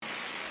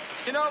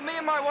You know, me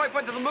and my wife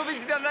went to the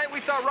movies the other night.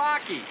 We saw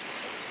Rocky.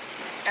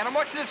 And I'm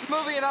watching this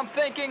movie and I'm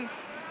thinking,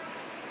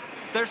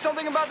 there's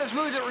something about this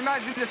movie that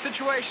reminds me of the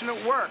situation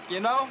at work,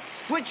 you know?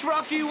 Which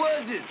Rocky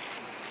was it?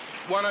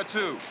 1 or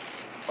 2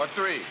 or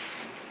 3.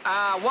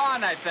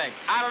 One, I think.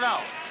 I don't know.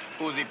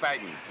 Who's he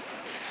fighting?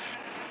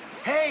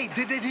 Hey,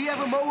 did he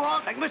have a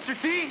mohawk like Mr.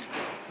 T?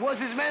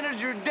 Was his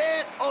manager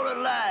dead or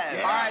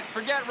alive? All right,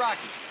 forget Rocky.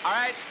 All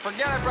right,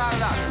 forget I brought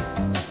it up.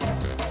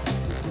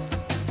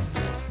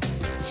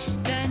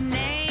 The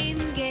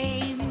name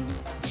game.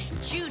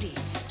 Judy,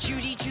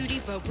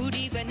 bo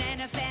booty,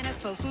 banana, fana,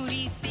 fo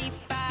foodie, fee,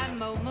 fi,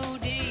 mo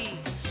moody.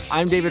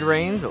 I'm David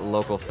Rains,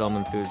 local film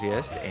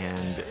enthusiast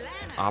and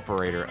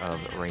operator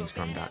of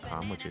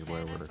Rainstorm.com, which is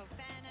where we're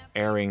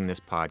airing this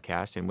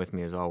podcast. And with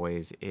me, as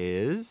always,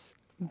 is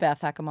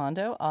Beth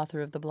Accomando,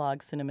 author of the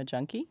blog Cinema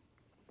Junkie.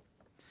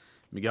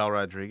 Miguel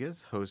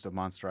Rodriguez, host of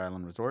Monster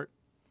Island Resort.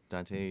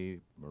 Dante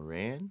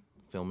Moran,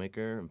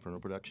 filmmaker, Inferno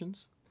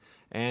Productions.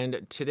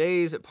 And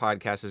today's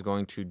podcast is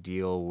going to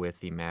deal with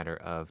the matter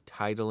of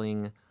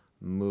titling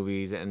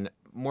movies. And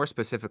more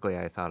specifically,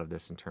 I thought of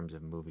this in terms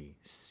of movie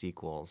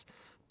sequels.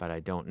 But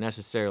I don't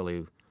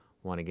necessarily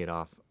want to get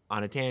off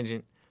on a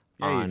tangent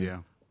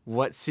on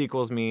what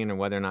sequels mean or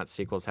whether or not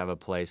sequels have a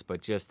place,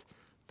 but just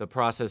the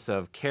process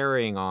of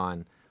carrying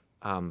on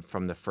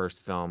from the first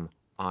film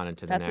on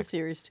into the next. That's a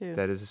series, too.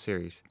 That is a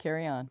series.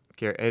 Carry on.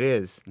 It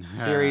is.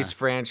 Series,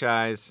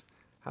 franchise.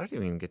 How did it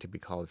even get to be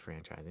called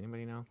franchise?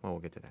 Anybody know? Well,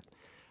 we'll get to that.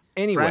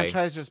 Anyway.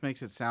 Franchise just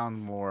makes it sound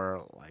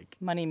more like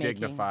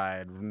money-making.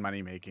 Dignified,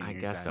 money-making. I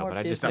guess exactly. so, but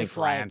I just think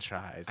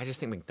franchise. I just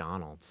think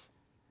McDonald's,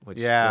 which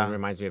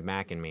reminds me of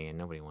Mac and Me, and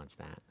nobody wants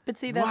that. But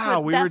see, that's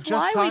wow, we were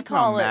just talking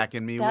about Mac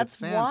and Me with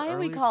Sans. That's why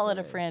we call it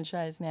a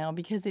franchise now,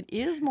 because it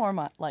is more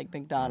like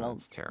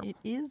McDonald's. That's terrible. It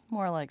is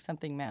more like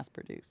something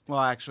mass-produced. Well,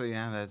 actually,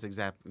 yeah, that's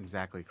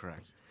exactly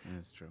correct. It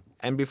is true.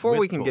 And before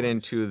we can get toys.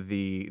 into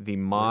the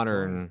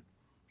modern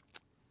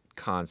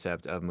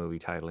concept of movie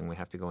titling, we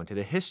have to go into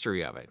the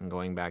history of it, and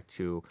going back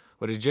to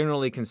what is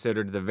generally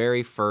considered the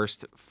very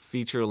first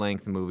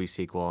feature-length movie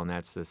sequel, and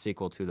that's the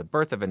sequel to The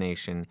Birth of a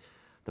Nation,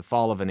 The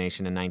Fall of a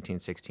Nation in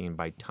 1916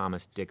 by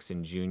Thomas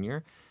Dixon Jr.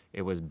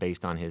 It was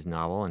based on his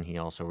novel, and he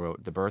also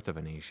wrote The Birth of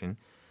a Nation.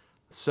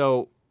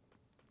 So,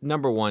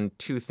 number one,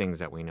 two things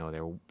that we know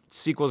there.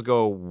 Sequels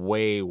go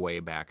way, way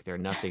back. They're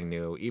nothing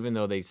new. Even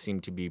though they seem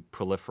to be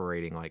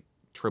proliferating like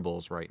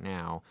tribbles right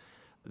now,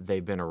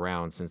 they've been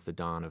around since the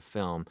dawn of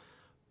film.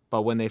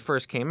 But when they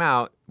first came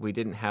out, we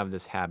didn't have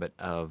this habit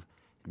of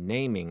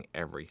naming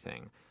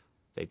everything.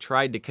 They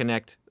tried to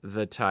connect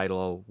the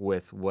title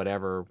with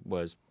whatever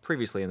was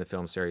previously in the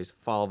film series.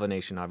 Fall of a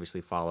Nation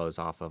obviously follows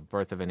off of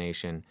Birth of a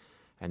Nation,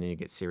 and then you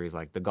get series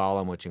like The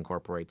Golem, which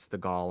incorporates the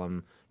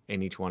Golem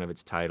in each one of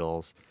its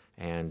titles,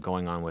 and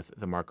going on with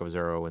The Mark of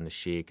Zorro and The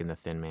Sheik and The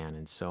Thin Man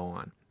and so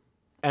on.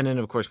 And then,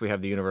 of course, we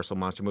have the Universal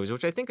Monster movies,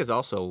 which I think is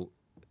also,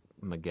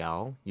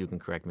 Miguel, you can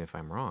correct me if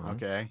I'm wrong.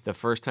 Okay. The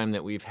first time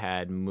that we've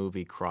had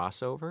movie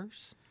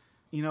crossovers.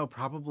 You know,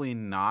 probably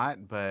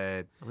not,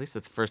 but At least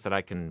the first that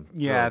I can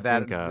that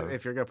think of.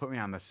 if you're gonna put me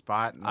on the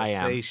spot, I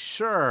am. say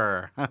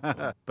sure.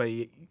 But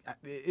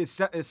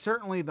it's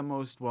certainly the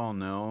most well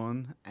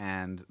known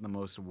and the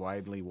most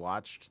widely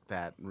watched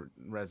that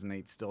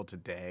resonates still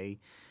today.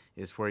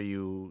 Is where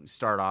you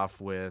start off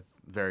with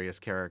various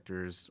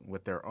characters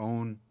with their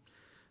own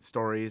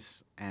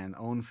stories and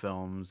own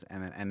films,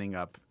 and then ending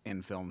up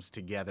in films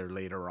together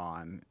later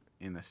on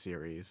in the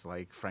series,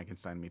 like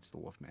Frankenstein meets the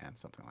Wolfman,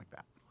 something like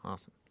that.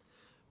 Awesome.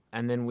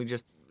 And then we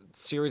just,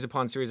 series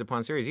upon series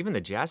upon series, even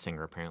The Jazz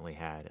Singer apparently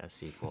had a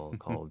sequel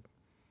called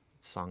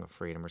Song of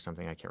Freedom or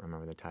something. I can't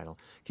remember the title.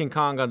 King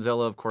Kong,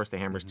 Godzilla, of course, the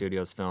Hammer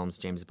Studios films,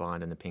 James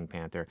Bond and the Pink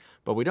Panther.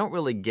 But we don't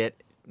really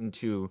get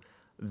into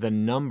the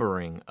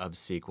numbering of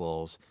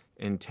sequels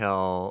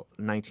until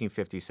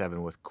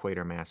 1957 with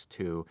Quatermass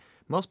 2.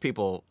 Most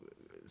people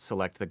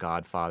select The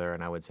Godfather,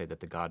 and I would say that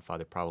The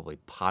Godfather probably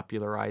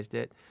popularized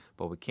it,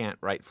 but we can't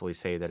rightfully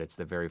say that it's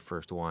the very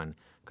first one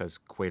because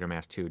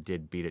Quatermass 2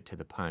 did beat it to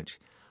the punch.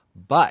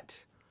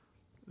 But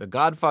The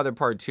Godfather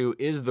Part 2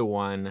 is the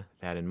one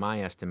that, in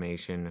my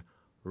estimation,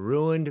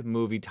 ruined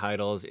movie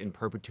titles in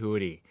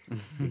perpetuity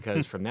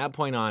because from that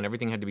point on,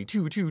 everything had to be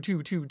 2, 2,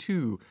 2, 2,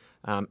 2.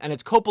 And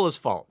it's Coppola's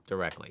fault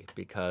directly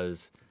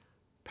because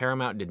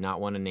Paramount did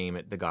not want to name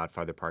it The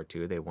Godfather Part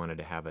 2. They wanted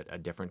to have it a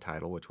different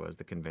title, which was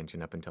The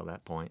Convention up until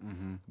that point.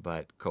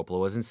 But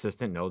Coppola was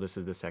insistent, no, this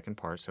is the second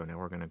part, so now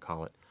we're going to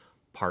call it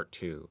Part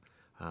 2.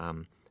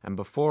 And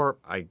before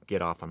I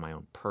get off on my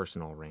own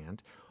personal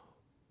rant,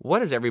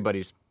 what is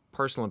everybody's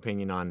personal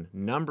opinion on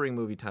numbering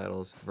movie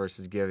titles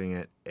versus giving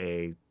it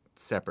a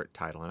separate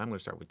title? And I'm going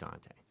to start with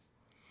Dante.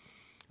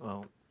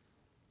 Well,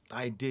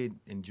 I did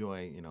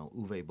enjoy,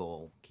 Uwe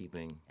Boll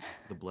keeping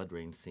the Blood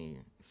Rain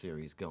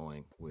series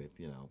going with,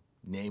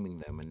 naming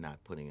them and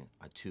not putting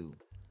a 2.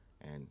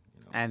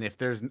 And if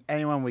there's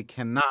anyone we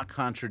cannot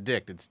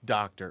contradict, it's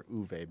Dr.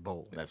 Uwe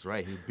Boll. That's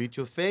right. He beat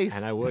your face.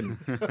 And I wouldn't.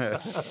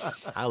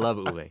 I love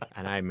Uwe,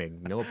 and I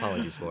make no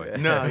apologies for it.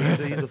 No,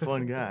 he's a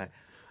fun guy.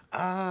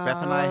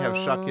 Beth and I have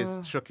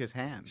shook his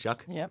hand.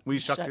 Shuck? Yep. We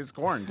shucked Shuck. his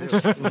corn too.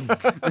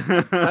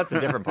 That's a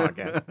different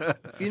podcast.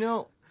 You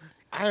know,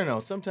 I don't know.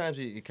 Sometimes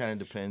it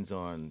kind of depends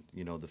on,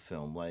 the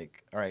film.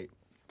 Like, all right,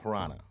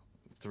 Piranha,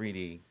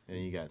 3D, and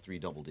then you got 3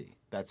 Double D.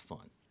 That's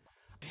fun.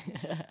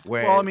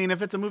 Well, I mean,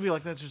 if it's a movie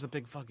like that, it's just a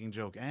big fucking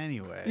joke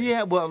anyway.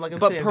 Yeah, well, like I'm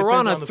But saying, it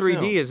Piranha depends on the 3D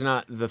film. is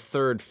not the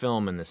third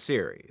film in the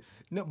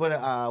series. No,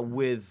 but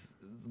with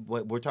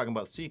what we're talking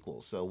about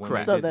sequels. So when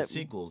Correct. they So did the that-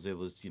 sequels, it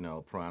was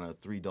Piranha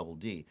 3 Double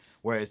D.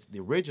 Whereas the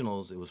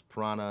originals, it was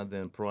Piranha,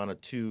 then Piranha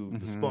 2,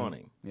 The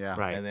Spawning, Yeah.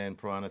 Right. and then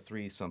Piranha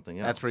 3, something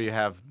else. That's where you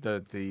have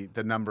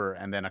the number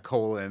and then a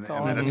colon and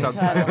then a Colon.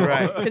 subtitle.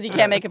 Right. Because you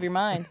can't make up your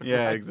mind.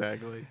 Yeah,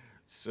 exactly.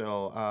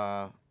 So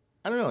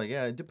I don't know.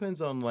 Yeah, it depends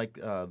on like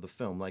the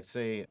film. Like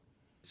say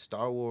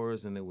Star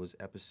Wars, and it was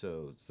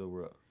episodes that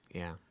were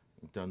Yeah.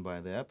 done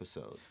by the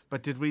episodes.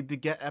 But did we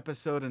get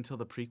episode until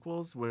the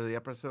prequels? Were the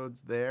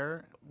episodes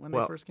there when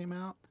Well, they first came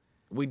out?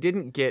 We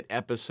didn't get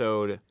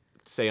episode,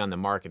 say, on the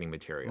marketing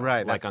material.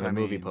 Right, Like that's on the what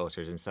I movie mean.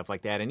 posters and stuff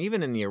like that. And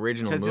even in the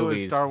original Because it was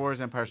movies. Star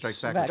Wars, Empire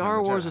Strikes Back. and Star Return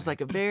of the Wars Jedi. was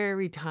like a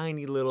very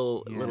tiny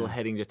little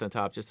heading just on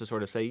top, just to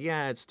sort of say,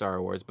 yeah, it's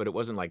Star Wars, but it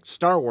wasn't like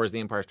Star Wars: The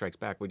Empire Strikes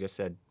Back. We just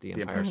said The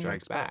Empire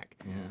Strikes Back.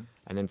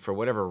 And then for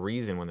whatever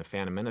reason, when the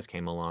Phantom Menace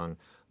came along,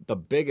 the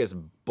biggest,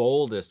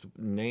 boldest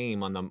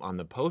name on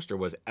the poster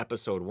was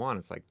Episode 1.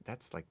 It's like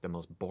that's like the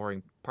most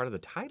boring part of the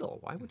title.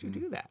 Why would you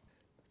do that?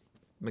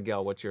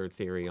 Miguel, what's your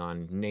theory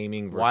on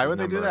naming versus Why would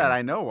they do that? numbering?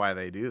 I know why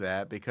they do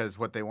that, because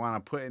what they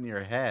want to put in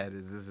your head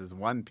is this is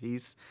one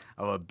piece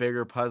of a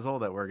bigger puzzle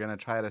that we're going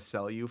to try to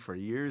sell you for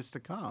years to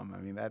come.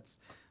 I mean,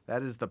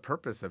 that is the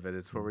purpose of it.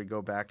 It's where we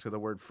go back to the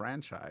word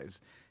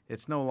franchise.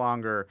 It's no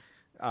longer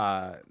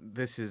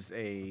this is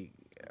a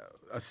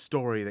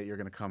story that you're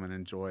going to come and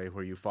enjoy,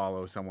 where you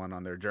follow someone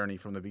on their journey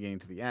from the beginning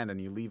to the end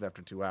and you leave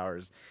after 2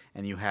 hours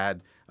and you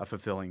had a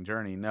fulfilling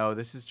journey. No,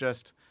 this is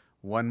just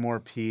one more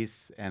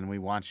piece, and we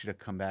want you to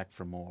come back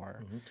for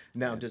more.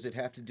 Now, does it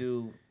have to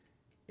do?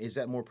 Is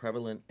that more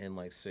prevalent in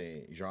like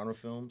say genre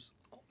films?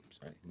 Oh,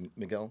 sorry,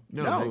 Miguel.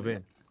 No, move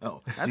in.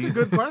 Oh, That's a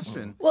good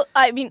question. Well,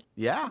 I mean,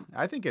 Yeah,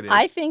 I think it is.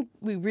 I think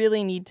we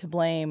really need to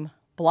blame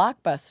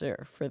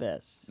Blockbuster for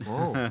this.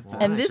 Oh,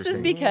 And this is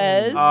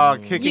because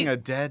kicking You- a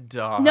dead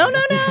dog. no, no.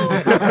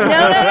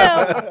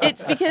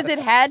 It's because it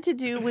had to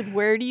do with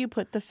where do you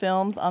put the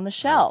films on the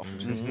shelf.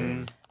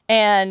 Interesting.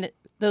 And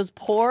those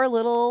poor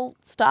little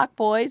stock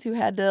boys who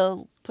had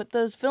to put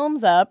those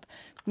films up,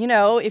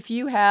 if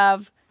you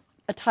have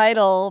a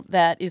title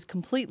that is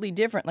completely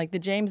different, like the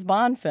James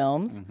Bond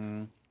films,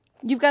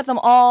 you've got them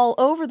all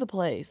over the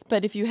place.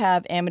 But if you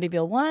have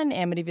Amityville 1,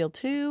 Amityville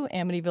 2,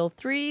 Amityville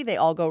 3, they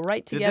all go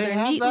right Did together they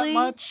have neatly. that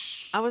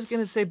much? I was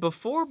going to say,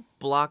 before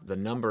Block, the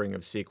numbering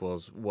of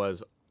sequels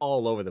was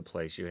all over the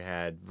place. You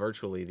had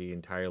virtually the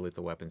entire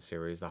Lethal Weapon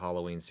series, the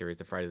Halloween series,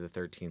 the Friday the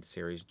 13th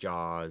series,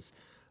 Jaws.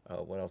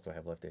 What else do I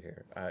have left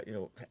here?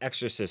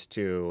 Exorcist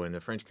 2 and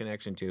The French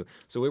Connection 2.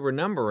 So we were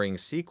numbering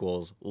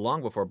sequels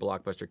long before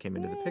Blockbuster came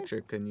into the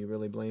picture. Can you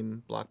really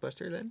blame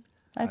Blockbuster then?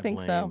 I think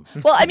so.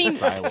 blame Well, I mean,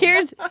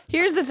 Silence.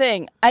 here's the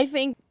thing. I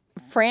think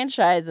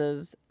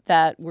franchises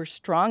that were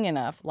strong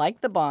enough,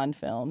 like the Bond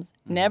films,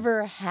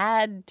 never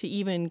had to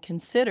even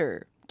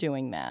consider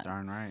doing that.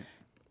 Darn right.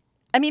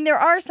 I mean, there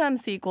are some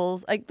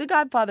sequels, like The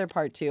Godfather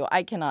Part 2.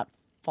 I cannot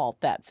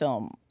fault that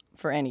film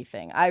for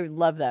anything. I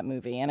love that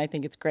movie, and I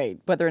think it's great,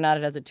 whether or not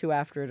it has a 2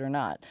 after it or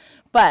not.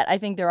 But I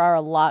think there are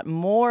a lot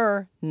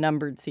more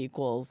numbered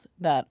sequels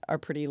that are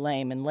pretty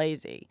lame and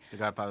lazy. The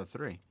Godfather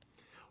 3.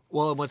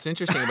 Well, what's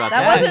interesting about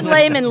That wasn't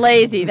lame and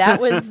lazy. That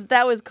was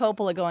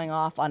Coppola going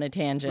off on a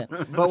tangent.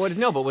 But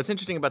what's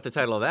interesting about the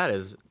title of that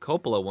is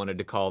Coppola wanted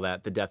to call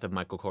that The Death of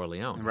Michael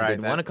Corleone. Right, He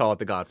didn't that- want to call it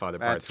The Godfather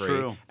Part that's 3.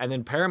 true. And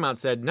then Paramount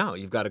said, no,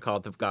 you've got to call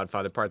it The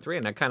Godfather Part 3.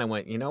 And that kind of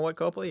went, you know what,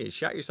 Coppola, you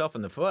shot yourself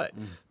in the foot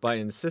by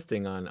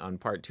insisting on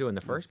Part 2 in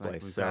the first Like,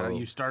 place.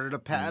 you started a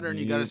pattern.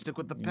 You got to stick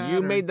with the pattern.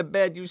 You made the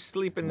bed, you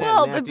sleep in that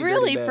Well, nasty,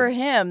 really, dirty for bed.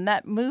 him,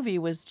 that movie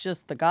was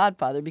just The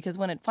Godfather because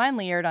when it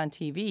finally aired on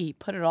TV, he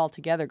put it all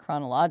together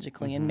chronologically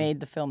and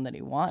made the film that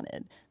he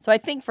wanted. So I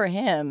think for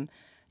him,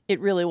 it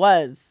really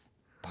was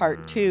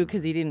Part 2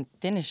 because he didn't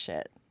finish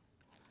it.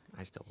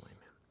 I still blame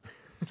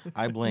him.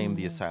 I blame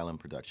the Asylum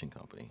Production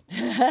Company.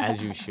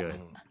 As you should.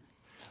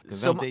 Because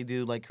So don't my- they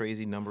do like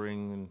crazy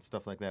numbering and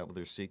stuff like that with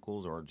their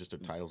sequels or just their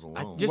titles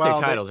alone? just their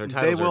titles. Their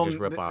titles are just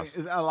rip-offs.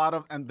 A lot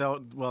of, and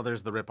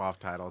there's the rip-off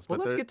titles. Well,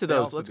 but let's they're- get to they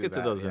those. also Let's do get to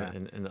that, those yeah.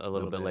 in a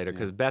little bit bit, later yeah.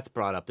 because Beth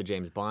brought up the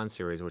James Bond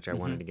series, which I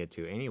wanted to get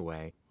to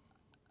anyway.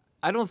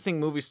 I don't think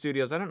movie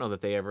studios. I don't know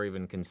that they ever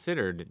even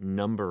considered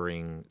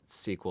numbering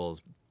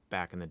sequels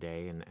back in the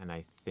day, and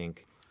I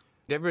think.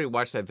 Did everybody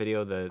watch that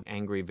video, the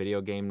Angry Video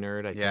Game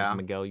Nerd? I Yeah.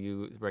 think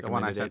you recommended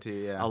one I it. sent to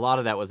you, yeah. A lot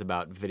of that was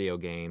about video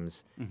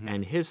games,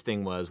 and his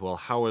thing was, well,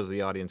 how is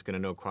the audience going to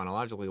know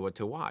chronologically what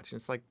to watch? And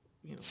it's like,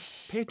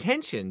 pay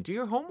attention, do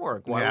your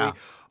homework. Why Yeah.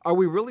 are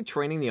we really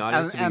training the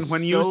audience to be And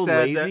when so you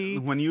said lazy?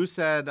 when you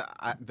said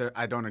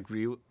I don't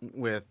agree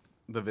with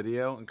the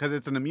video, because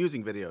it's an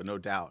amusing video, no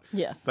doubt.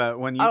 Yes. But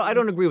when you I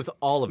don't agree with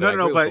all of it. No, I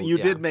no, agree but with you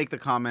yeah. did make the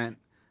comment.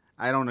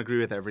 I don't agree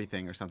with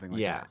everything or something like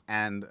Yeah. that.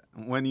 And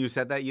when you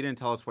said that, you didn't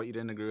tell us what you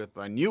didn't agree with,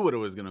 but I knew what it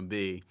was going to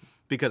be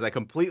because I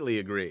completely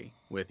agree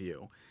with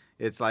you.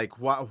 It's like,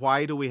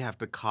 why do we have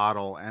to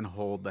coddle and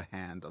hold the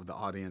hand of the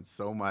audience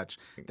so much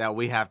that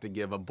we have to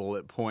give a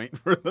bullet point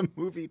for the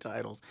movie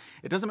titles?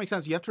 It doesn't make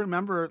sense. You have to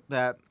remember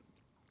that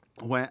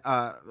when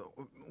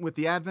with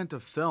the advent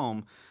of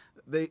film,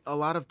 a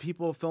lot of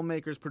people,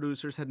 filmmakers,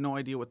 producers, had no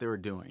idea what they were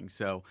doing.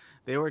 So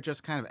they were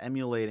just kind of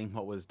emulating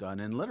what was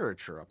done in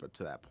literature up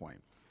to that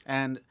point.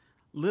 And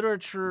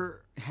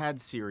literature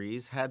had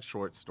series, had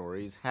short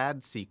stories,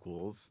 had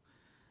sequels.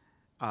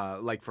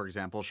 Like, for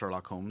example,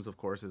 Sherlock Holmes, of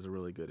course, is a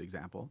really good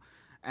example.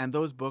 And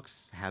those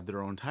books had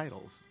their own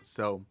titles.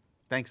 So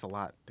thanks a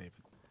lot, David.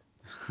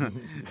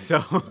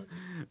 So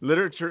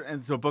literature,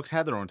 and so books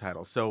had their own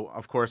titles. So,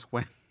 of course,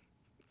 when...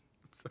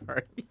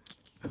 Sorry.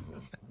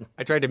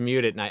 I tried to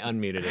mute it and I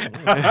unmuted it.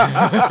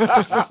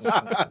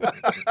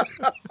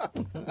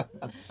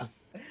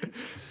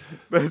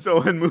 But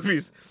so when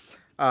movies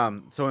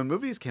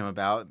came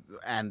about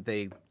and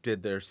they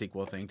did their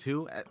sequel thing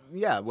too,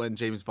 when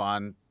James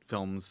Bond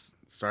films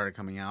started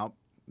coming out,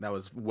 that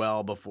was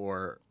well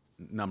before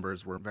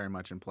numbers were very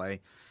much in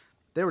play.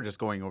 They were just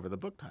going over the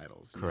book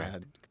titles. Correct. You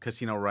had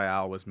Casino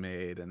Royale was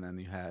made, and then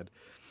you had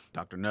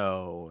Dr.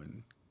 No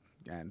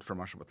and From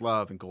Russia with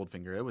Love and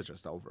Goldfinger. It was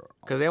just over.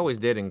 Because they always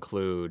did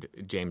include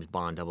James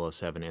Bond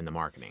 007 in the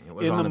marketing. It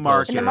was In on the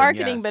poster. In the Sure,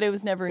 marketing, yes. but it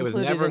was never It was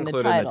included, never in,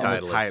 included the in the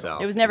title title.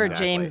 itself. It was never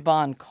Exactly. James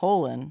Bond :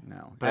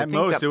 No. But I At think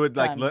most, that- it would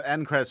Times.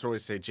 end credits would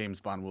always say James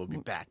Bond will be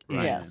back. in.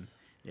 Yes.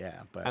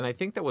 Yeah, but And I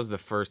think that was the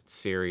first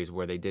series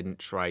where they didn't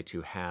try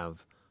to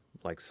have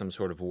like some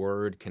sort of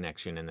word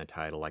connection in the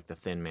title, like the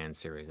Thin Man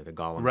series or the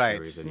Gollum Right.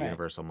 series or the Right.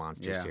 Universal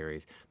Monster Yeah.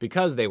 series,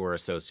 because they were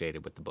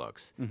associated with the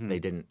books. They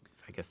didn't.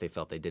 I guess they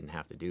felt they didn't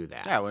have to do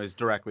that. yeah, it was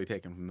directly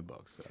taken from the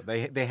books. So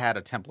they had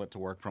a template to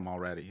work from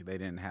already. They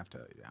didn't have to.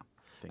 Yeah.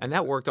 think And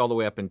that worked all the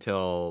way up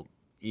until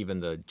even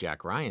the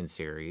Jack Ryan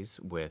series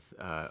with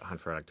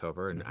Hunt for Red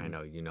October. And I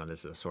know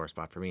this is a sore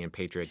spot for me, and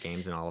Patriot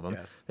Games and all of them.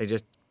 Yes. They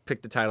just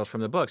picked the titles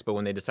from the books. But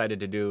when they decided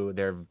to do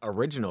their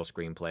original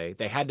screenplay,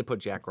 they had to put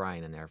Jack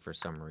Ryan in there for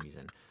some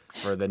reason.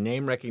 For the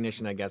name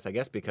recognition, I guess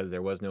because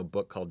there was no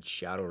book called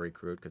Shadow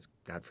Recruit, because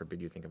God forbid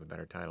you think of a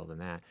better title than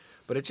that.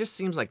 But it just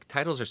seems like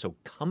titles are so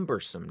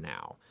cumbersome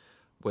now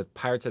with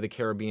Pirates of the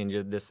Caribbean,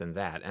 this and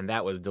that. And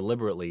that was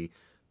deliberately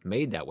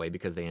made that way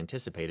because they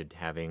anticipated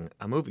having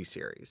a movie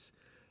series.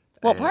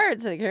 Well,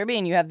 Pirates of the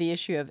Caribbean, you have the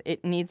issue of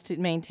it needs to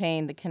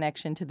maintain the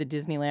connection to the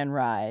Disneyland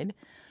ride,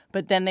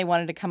 but then they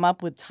wanted to come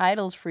up with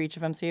titles for each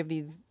of them. So you have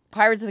these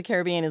Pirates of the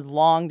Caribbean is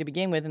long to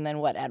begin with, and then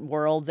at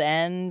World's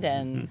End,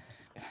 and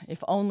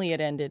if only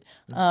it ended,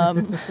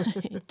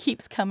 it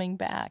keeps coming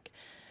back.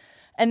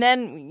 And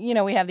then,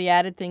 we have the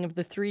added thing of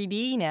the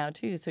 3D now,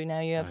 too. So now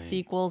you have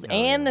sequels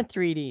and the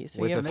 3D. So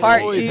With you the have part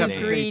 2 always 3D. have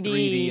to say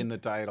 3D in the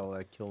title.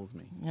 That kills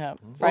me. Yeah.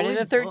 Friday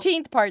the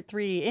listen, 13th, part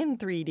 3 in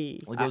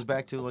 3D. Well, it goes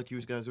back to like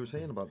you guys were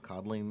saying about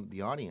coddling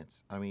the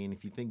audience. I mean,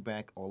 if you think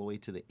back all the way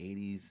to the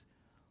 80s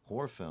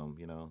horror film,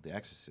 The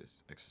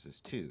Exorcist,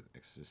 Exorcist 2,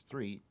 Exorcist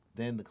 3,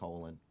 then the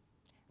colon.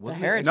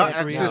 Wasn't it Heretic. No,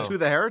 Exorcist Exorcist to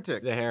the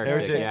Heretic. The Heretic,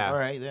 Heretic. yeah. All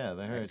right, yeah,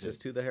 the Heretic.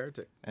 Exorcist to the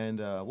Heretic. And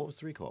what was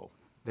 3 called?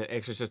 The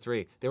Exorcist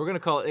 3. They were going to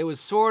call it was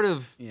sort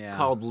of Yeah.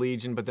 called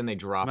Legion, but then they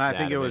dropped I that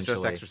think it was just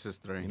eventually.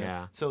 Exorcist 3.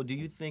 Yeah. So do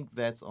you think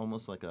that's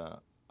almost like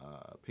a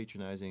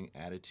patronizing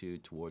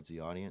attitude towards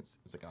the audience?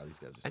 It's like, these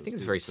guys are so I think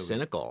it's stupid, very so we-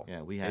 cynical.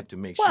 Yeah, we have to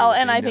make sure. Well, that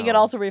and they I think it know.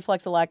 also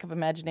reflects a lack of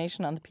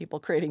imagination on the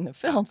people creating the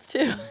films,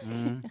 too.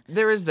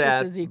 There is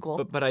that, as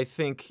equal. but I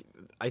think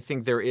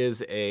there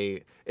is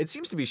it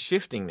seems to be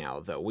shifting now,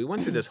 though. We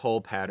went through this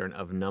whole pattern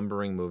of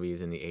numbering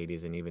movies in the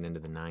 80s and even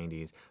into the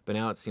 90s, but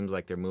now it seems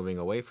like they're moving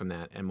away from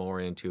that and more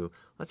into,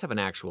 let's have an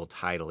actual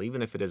title,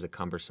 even if it is a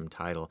cumbersome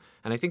title.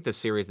 And I think the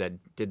series that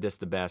did this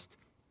the best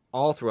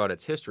all throughout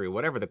its history,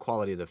 whatever the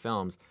quality of the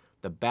films,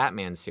 the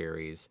Batman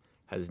series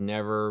has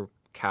never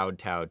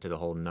kowtowed to the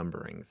whole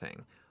numbering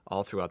thing.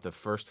 All throughout the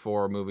first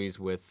 4 movies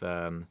with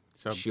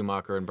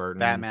Schumacher and Burton.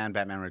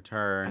 Batman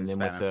Returns, And then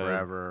Batman with the,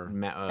 Forever.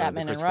 Batman the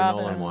and Christopher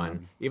Robin. Nolan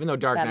one. Even though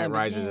Dark Batman Knight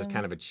Rises is Begins.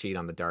 kind of a cheat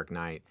on the Dark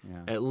Knight,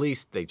 Yeah. at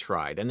least they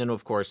tried. And then,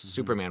 of course,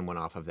 Superman went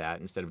off of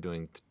that. Instead of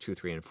doing 2,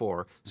 3, and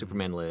 4,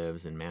 Superman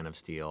Lives and Man of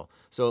Steel.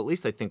 So at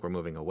least I think we're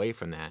moving away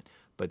from that.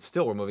 But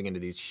still, we're moving into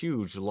these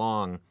huge,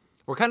 long...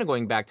 We're kind of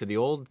going back to the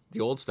old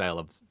style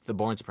of the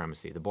Bourne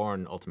Supremacy, the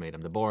Bourne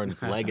Ultimatum, the Bourne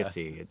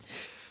Legacy. It's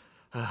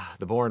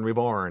the Bourne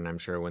Reborn, I'm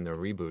sure, when the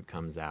reboot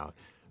comes out.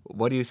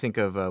 What do you think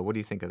of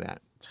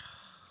that?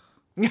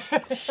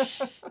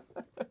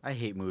 I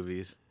hate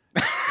movies.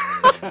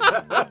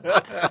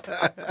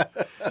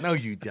 No,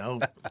 you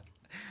don't.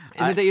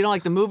 Is it that you don't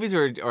like the movies,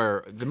 or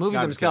the movies No,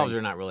 I'm just themselves kidding.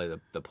 are not really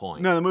the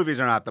point? No, the movies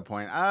are not the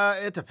point.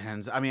 It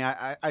depends. I mean,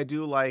 I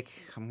do like...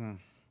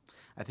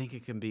 I think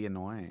it can be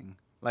annoying.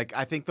 Like,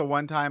 I think the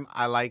one time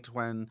I liked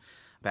when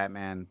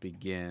Batman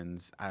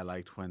Begins, I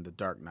liked when The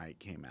Dark Knight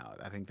came out.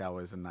 I think that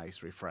was a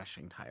nice,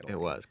 refreshing title. It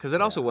was, because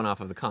it also went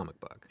off of the comic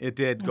book. It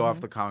did go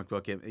off the comic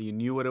book. You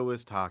knew what it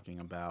was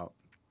talking about.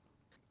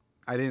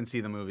 I didn't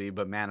see the movie,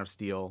 but Man of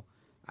Steel,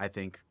 I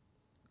think,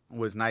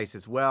 was nice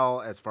as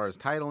well as far as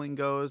titling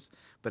goes.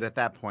 But at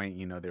that point,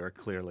 they were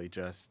clearly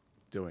just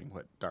doing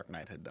what Dark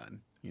Knight had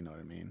done. You know what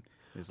I mean?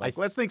 It's like,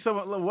 let's think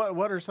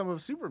what are some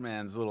of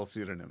Superman's little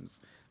pseudonyms?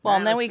 Well,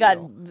 and Man then we of got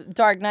Steel.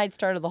 Dark Knight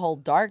started the whole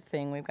dark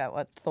thing. We've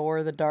got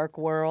Thor: The Dark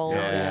World,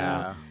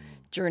 Yeah. and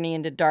Journey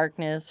into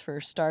Darkness for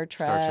Star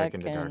Trek. Star Trek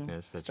Into and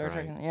Darkness, that's Star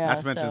Trek, right. yeah, Not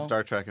to mention so-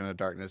 Star Trek Into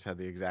Darkness had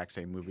the exact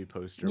same movie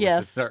poster Yes.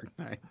 with the Dark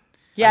Knight.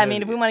 Yeah, I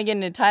mean, if we want to get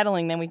into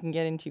titling, then we can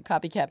get into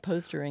copycat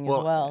postering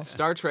as well.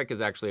 Star Trek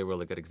is actually a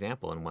really good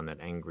example and one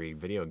that Angry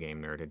Video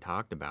Game Nerd had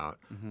talked about.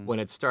 Mm-hmm. When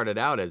it started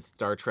out as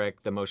Star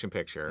Trek the Motion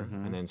Picture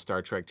and then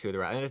Star Trek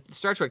 2 and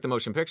Star Trek the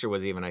Motion Picture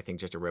was even, I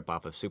think, just a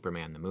ripoff of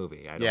Superman the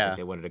movie. I don't think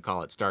they wanted to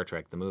call it Star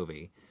Trek the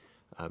movie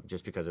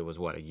just because it was,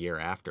 a year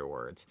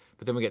afterwards.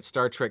 But then we get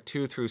Star Trek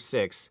 2 through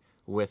 6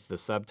 with the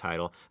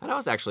subtitle. And I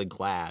was actually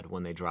glad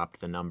when they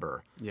dropped the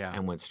number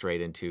and went straight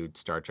into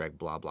Star Trek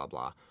blah, blah,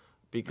 blah.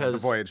 Because The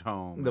Voyage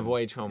Home. The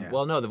Voyage Home. Yeah.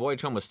 Well, no, The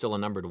Voyage Home was still a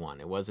numbered one.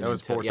 It wasn't. That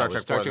was until, for yeah, Star it was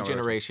Trek Star 4, Trek the Voyage Home.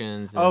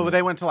 Generations. Oh, and- but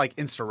they went to like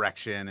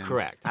Insurrection. And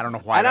Correct. I don't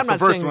know why. And That's I'm the not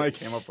first saying- one I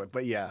came up with,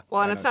 but yeah.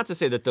 Well, and I it's know. not to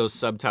say that those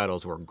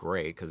subtitles were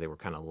great because they were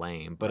kind of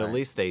lame, but at Right.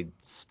 least they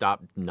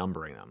stopped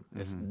numbering them.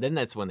 Then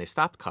that's when they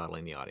stopped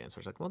coddling the audience.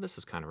 It's like, well, this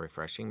is kind of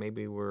refreshing.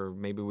 Maybe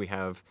we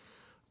have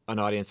an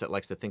audience that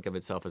likes to think of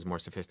itself as more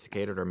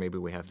sophisticated, or maybe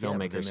we have Yeah, but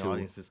then filmmakers the who.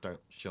 audiences start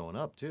showing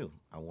up too.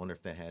 I wonder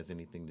if that has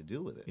anything to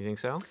do with it. You think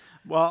so?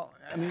 Well,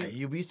 I mean,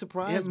 You'd be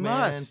surprised, it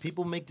man. must.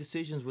 People make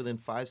decisions within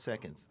 5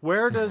 seconds.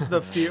 where does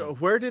the fear?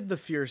 Where did the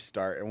fear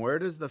start, and where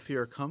does the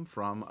fear come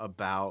from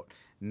about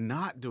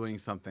not doing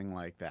something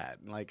like that?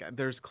 Like,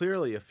 there's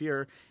clearly a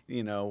fear,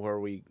 where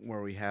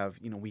we have,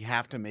 we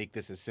have to make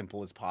this as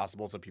simple as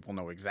possible so people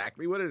know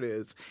exactly what it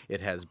is. It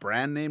has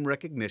brand name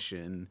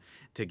recognition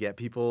to get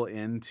people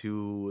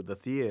into the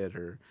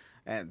theater,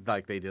 and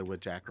like they did with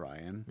Jack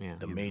Ryan. Yeah.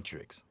 The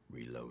Matrix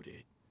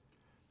Reloaded.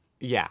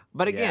 Yeah,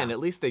 but again, Yeah. at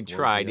least they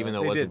tried, even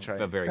though They it did wasn't try.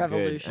 a very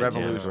Revolutions. good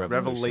attempt.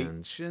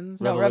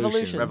 Revelations. No,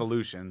 Revolutions.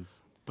 Revolutions.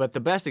 But the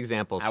best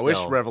example. I wish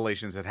still-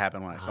 Revelations had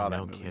happened when I saw that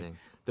no movie. kidding.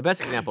 The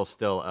best example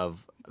still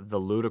of the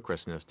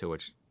ludicrousness to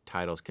which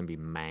titles can be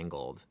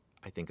mangled,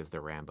 I think, is the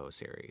Rambo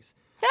series.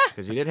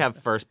 Because you did have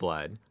First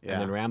Blood, Yeah.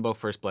 and then Rambo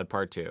First Blood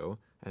Part 2,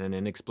 and then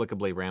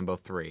inexplicably Rambo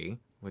 3,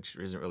 which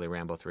isn't really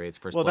Rambo 3, it's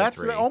First Well, Blood that's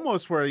 3.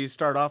 almost where you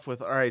start off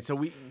with. All right, so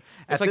we. It's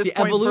at like this the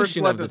point, First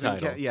evolution Blood of the doesn't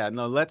title. yeah,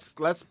 no. Let's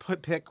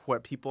pick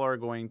what people are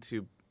going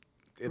to.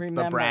 It's the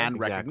Remember. brand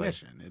Exactly.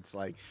 recognition. It's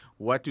like,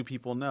 what do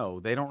people know?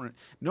 They don't.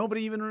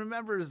 Nobody even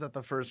remembers that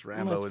the first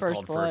Rambo was is First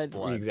called Blood. First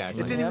Blood.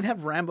 Exactly. It didn't even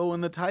have Rambo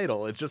in the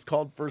title. It's just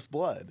called First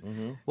Blood.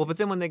 Well, but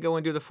then when they go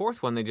and do the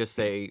fourth one, they just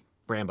say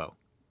Rambo.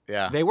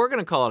 Yeah. They were going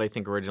to call it, I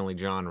think, originally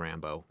John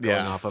Rambo, going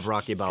Yeah. off of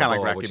Rocky Kinda Balboa,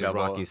 like Rocky which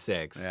Balboa. is Rocky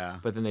 6. Yeah.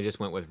 But then they just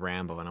went with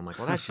Rambo, and I'm like,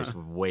 well, that's just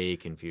way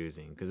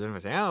confusing. Because then if I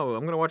say, oh, I'm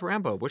going to watch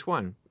Rambo, which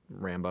one?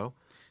 Rambo.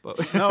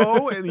 But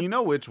No, and you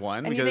know which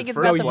one. And you because think it's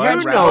First about the Blood,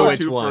 first Rambo one. You know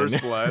 2, which one.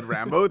 First Blood,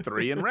 Rambo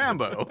 3, and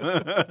Rambo.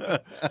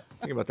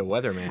 think about the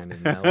weatherman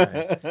in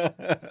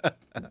L.A.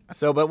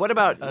 So, but what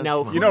about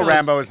now? You know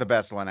Rambo is the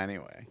best one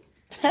anyway.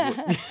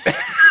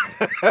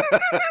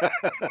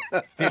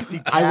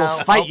 I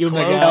will fight you,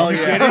 nigga.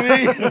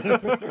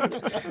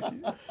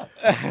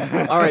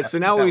 All right, so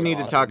now we need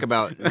to talk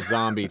about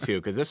Zombie 2,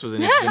 because this was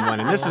an interesting one,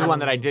 and this is one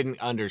that I didn't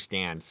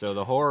understand. So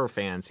the horror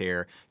fans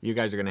here, you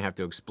guys are going to have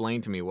to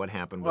explain to me what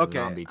happened with Okay,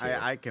 Zombie 2.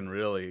 I can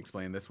really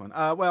explain this one.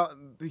 Well,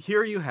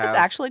 here you have. It's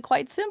actually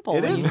quite simple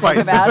It when is you quite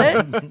think about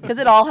it, because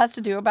it all has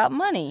to do about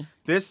money.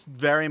 This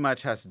very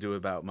much has to do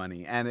about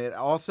money, and it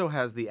also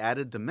has the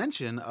added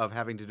dimension of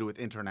having to do with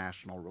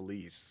international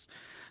release.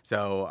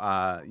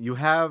 So you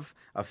have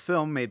a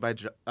film made by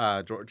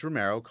George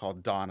Romero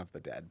called Dawn of the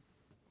Dead.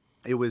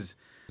 It was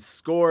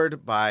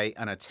scored by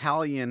an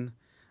Italian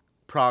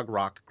prog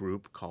rock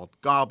group called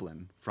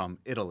Goblin from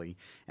Italy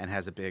and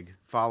has a big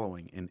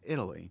following in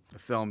Italy. The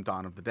film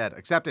Dawn of the Dead,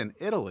 except in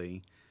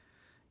Italy,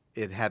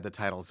 it had the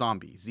title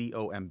Zombie,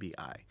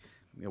 Z-O-M-B-I.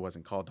 It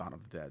wasn't called Dawn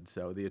of the Dead.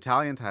 So the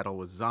Italian title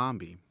was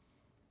Zombie.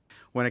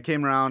 When it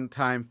came around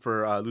time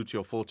for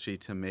Lucio Fulci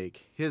to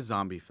make his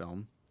zombie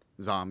film,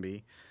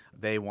 Zombie,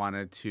 they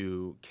wanted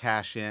to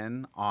cash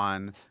in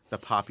on the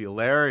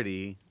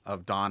popularity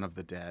of Dawn of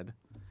the Dead.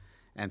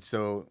 And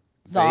so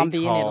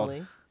Zombie in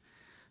Italy.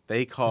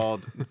 they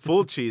called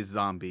Fulci's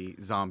Zombie,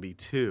 Zombie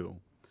 2,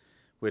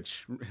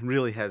 which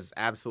really has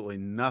absolutely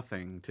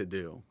nothing to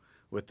do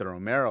with the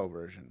Romero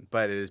version,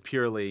 but it is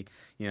purely,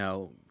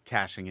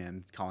 cashing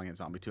in, calling it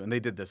Zombie 2. And they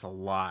did this a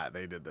lot.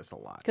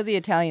 Because the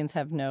Italians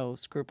have no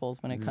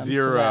scruples when it comes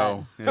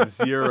Zero. to that. It's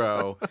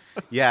zero.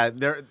 Yeah,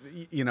 there.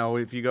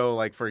 If you go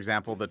like, for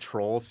example, the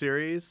Troll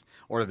series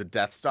or the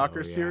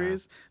Deathstalker yeah.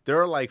 series,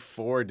 there are like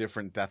 4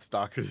 different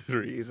Deathstalker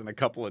 3s and a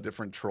couple of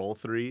different Troll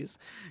 3s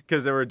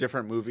because there were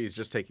different movies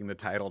just taking the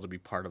title to be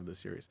part of the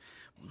series.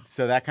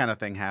 So that kind of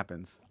thing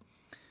happens.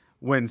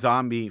 When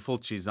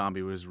Fulci's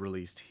Zombie was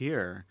released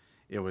here,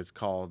 it was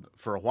called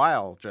for a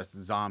while just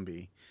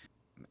Zombie.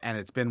 and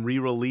it's been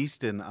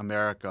re-released in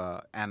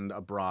America and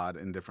abroad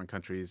in different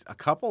countries a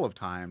couple of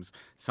times.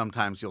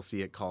 Sometimes you'll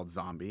see it called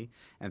Zombie,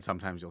 and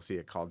sometimes you'll see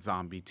it called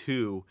Zombie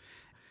 2.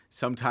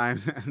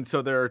 Sometimes, and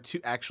so there are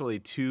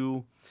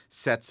two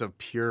sets of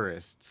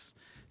purists.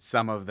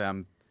 Some of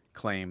them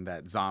claim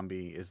that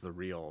Zombie is the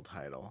real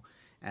title,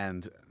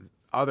 and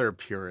other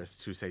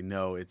purists who say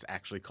no, it's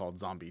actually called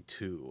Zombie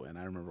 2. And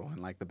I remember when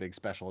like the big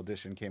special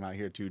edition came out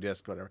here,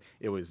 2-disc, whatever,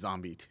 it was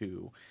Zombie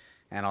 2.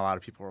 And a lot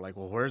of people were like,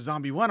 well, where's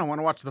Zombie 1? I want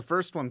to watch the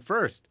first one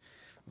first.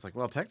 I was like,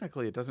 well,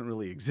 technically it doesn't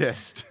really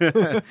exist.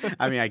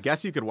 I mean, I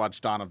guess you could watch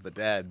Dawn of the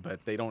Dead,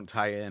 but they don't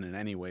tie in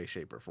any way,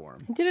 shape, or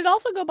form. Did it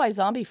also go by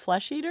Zombie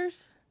Flesh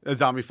Eaters?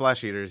 Zombie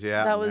Flesh Eaters,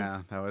 yeah. That was-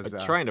 that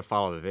was Trying to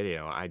follow the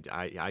video,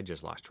 I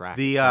just lost track.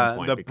 the at some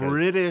point the because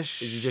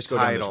British you just go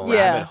down title. this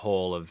Yeah. rabbit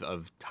hole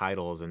of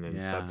titles and then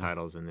Yeah.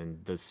 subtitles and then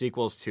the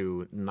sequels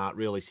to not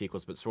really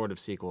sequels but sort of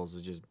sequels.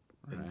 It just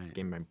Right.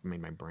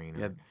 made my brain.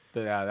 Yeah, hurt.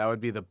 that would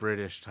be the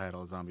British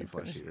title, Zombie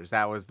Flesh Eaters.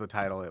 That was the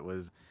title. It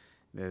was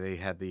they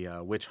had the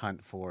witch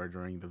hunt for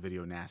during the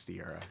Video Nasty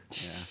era.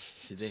 Yeah,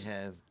 Did they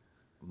have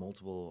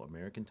multiple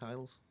American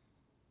titles?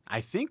 I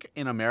think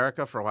in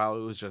America for a while it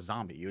was just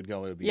Zombie. You would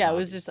go, it would be Yeah, it Zombie.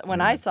 was just when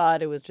I saw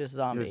it, it was just It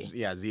Zombie. was,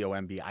 yeah,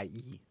 Zombie.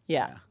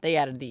 Yeah, they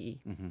added the E.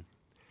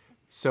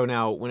 So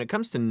now, when it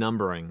comes to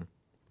numbering,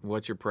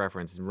 what's your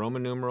preference?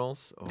 Roman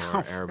numerals or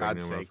Oh, for Arabic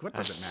God's numerals? sake, what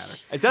does it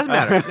matter? It doesn't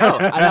matter. No,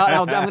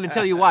 I'm going to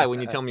tell you why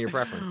when you tell me your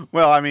preference.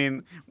 Well, I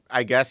mean,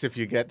 I guess if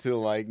you get to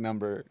like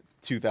number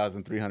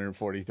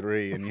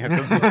 2,343 and you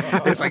have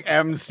to, it's like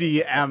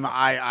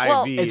MCMIIV.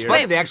 Well, It's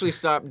funny, they actually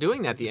stopped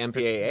doing that. The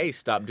MPAA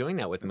stopped doing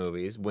that with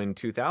movies. When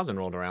 2000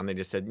 rolled around, they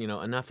just said,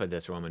 enough of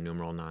this Roman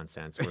numeral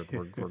nonsense.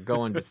 We're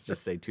going to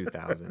just say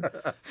 2000.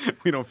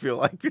 We don't feel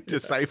like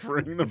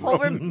deciphering the Well,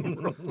 Roman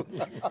numerals.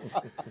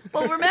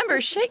 Well,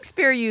 remember,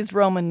 Shakespeare used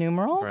Roman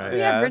numerals. Right. We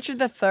have Yes.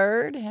 Richard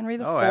III, Henry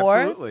IV. Oh,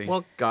 absolutely.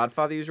 Well,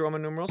 Godfather used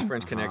Roman numerals.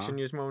 French Connection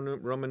used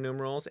Roman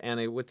numerals.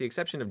 And with the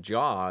exception of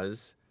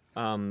Jaws,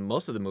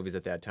 most of the movies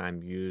at that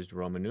time used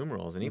Roman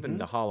numerals. And even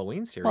the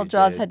Halloween series Well,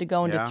 Jaws did. had to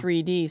go into Yeah.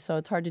 3D, so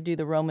it's hard to do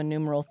the Roman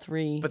numeral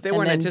 3. But they and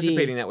weren't then D.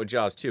 anticipating that with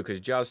Jaws 2, because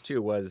Jaws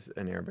 2 was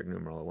an Arabic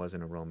numeral. It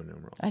wasn't a Roman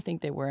numeral. I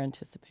think they were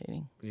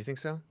anticipating. You think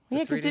so? Yeah,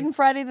 The because 3D? didn't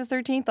Friday the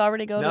 13th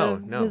already go No,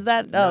 to... no. Was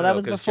that... No, Oh, that no,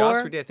 was 'cause before?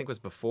 Jaws 3D, I think, was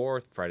before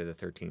Friday the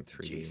 13th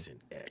 3D. Jason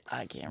X.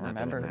 I can't Not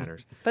that it remember.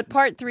 matters. But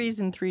part 3s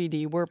in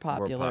 3D were Were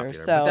popular,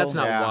 so... But that's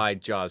not Yeah. why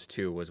Jaws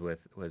 2 was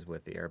with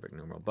the Arabic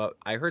numeral. But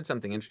I heard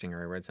something interesting,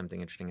 or I read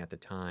something interesting at the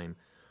time.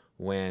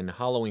 When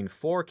Halloween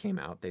 4 came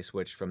out, they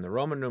switched from the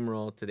Roman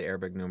numeral to the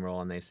Arabic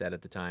numeral, and they said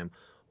at the time,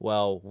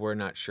 well, we're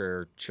not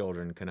sure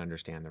children can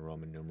understand the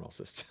Roman numeral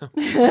system.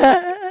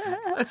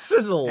 That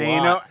says a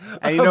lot.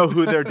 And you know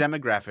who their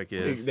demographic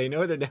is. They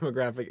know their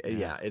demographic.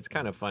 Yeah, it's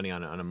kind of funny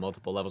on a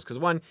multiple levels. Because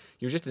one,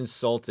 you just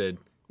insulted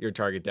your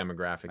target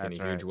demographic in That's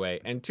a huge right. way.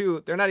 And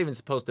two, they're not even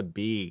supposed to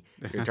be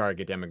your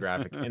target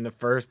demographic in the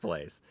first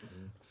place.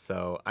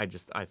 So I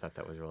thought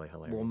that was really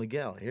hilarious. Well,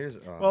 Miguel, here's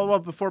Well,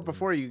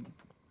 before you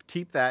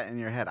keep that in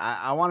your head,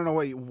 I want to know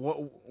what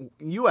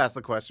you asked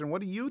the question.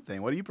 What do you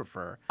think? What do you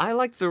prefer? I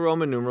like the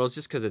Roman numerals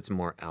just because it's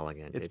more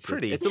elegant. It's just-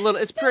 pretty. it's a little.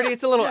 It's pretty.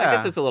 It's a little. I Yeah.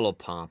 guess it's a little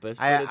pompous.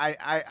 But it's,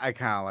 I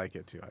kind of like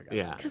it too.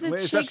 Yeah. Because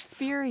it's Especially-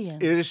 Shakespearean.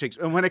 It is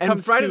Shakespeare. And when it and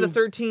comes Friday to the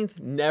 13th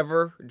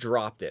never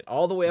dropped it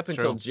all the way up That's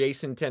until true.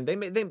 Jason 10. They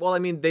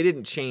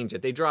didn't change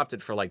it. They dropped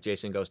it for like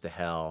Jason Goes to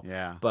Hell.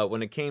 Yeah. But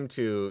when it came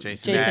to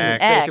Jason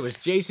X. X, it was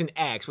Jason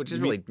X, which is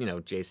really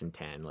Jason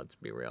 10. Let's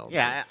be real.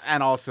 yeah,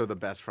 and also the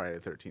best Friday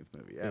the 13th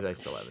movie. Because ever. I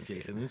still haven't seen it.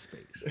 Jason in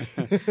space.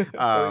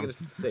 What are you gonna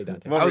say,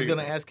 Dante? What I were was you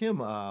going to ask him,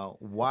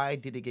 why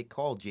did it get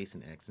called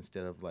Jason X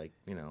instead of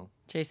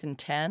Jason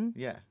 10?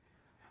 yeah.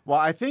 Well,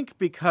 I think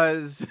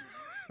because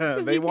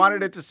they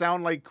wanted it to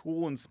sound like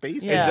cool and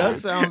spacey. Yeah. It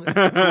does sound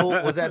cool.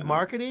 Was that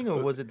marketing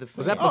or was it the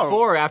Was that film?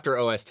 before or after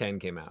OS 10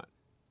 came out?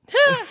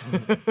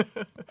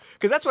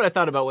 Because that's what I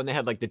thought about when they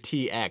had like the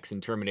TX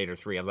in Terminator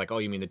 3. I was like, oh,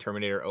 you mean the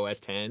Terminator OS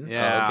 10?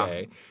 Yeah. Oh,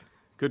 okay.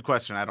 Good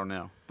question. I don't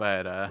know,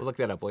 but Well, look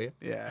that up, will you?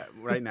 yeah,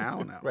 right now,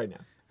 no. Right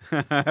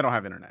now. I don't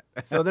have internet.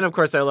 So then, of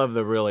course, I love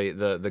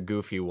the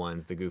goofy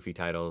ones, the goofy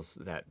titles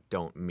that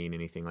don't mean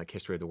anything, like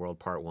History of the World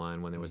Part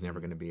 1, when there was never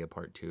going to be a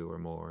Part 2 or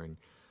more, and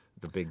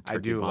the Big Turkey I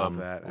do love Bomb,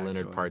 that, Leonard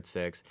actually. Part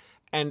 6.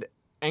 And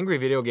Angry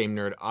Video Game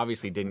Nerd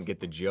obviously didn't get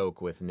the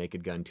joke with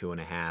Naked Gun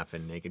 2.5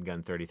 and Naked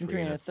Gun 33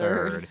 3 and a and a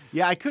third. third.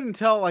 Yeah, I couldn't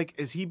tell. Like,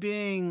 is he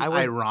being I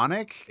was-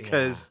 ironic?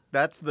 Because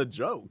that's the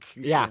joke.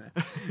 Yeah.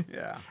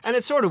 Yeah. And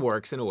it sort of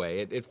works in a way.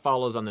 It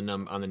follows on the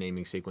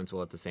naming sequence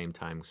while at the same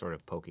time sort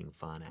of poking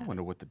fun I at it.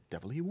 wonder what the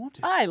devil he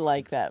wanted. I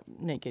like that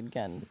Naked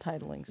Gun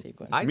titling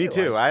sequence. I Me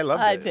do. too. I love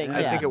it. I think,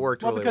 I think it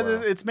worked Well, really because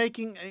well. it's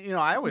making,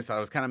 I always thought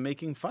it was kind of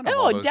making fun of Oh,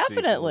 all those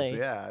definitely. sequels.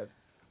 Yeah.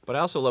 But I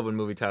also love when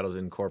movie titles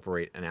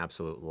incorporate an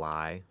absolute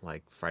lie,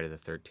 like Friday the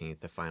 13th,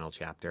 the final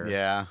chapter.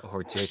 Yeah.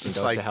 Or Jason It's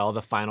Goes like- to Hell,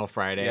 the final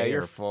Friday. Yeah,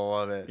 you're or, full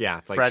of it. yeah,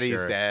 it's like Freddy's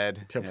sure,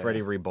 dead. To Yeah.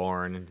 Freddy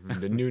Reborn,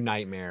 the new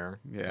nightmare,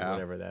 Yeah.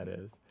 whatever that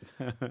is.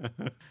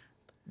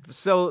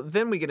 So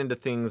then we get into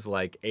things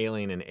like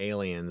Alien and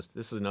Aliens.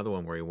 This is another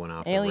one where he went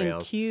off the Alien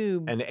rails.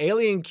 Cube. And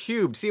Alien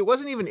Cube. See, it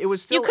wasn't even. It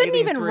was still. You couldn't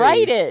Alien even 3.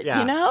 write it, Yeah.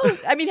 you know?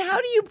 I mean, how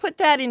do you put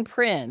that in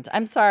print?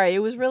 I'm sorry, it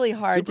was really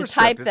hard to Superscript.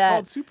 type It's that.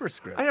 called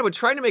superscript. I know, but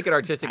trying to make it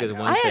artistic is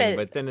one I had thing, a-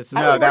 but then it's.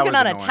 I No, was that working was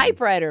on a annoying.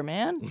 typewriter,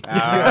 man.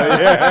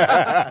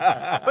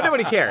 But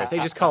nobody cares. They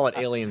just call it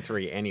Alien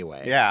 3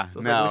 anyway. Yeah, So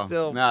it's no, like we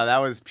still. no, that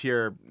was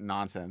pure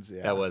nonsense.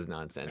 Yeah, That was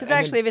nonsense. Because And then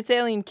actually, if it's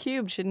Alien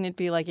Cube, shouldn't it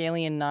be like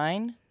Alien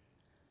 9?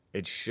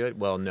 it should.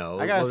 Well, no.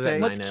 I gotta Was that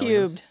say- What's 9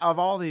 aliens? cubed? Of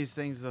all these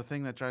things, the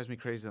thing that drives me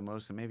crazy the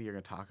most, and maybe you're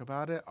gonna talk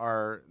about it,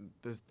 are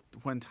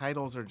when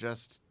titles are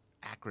just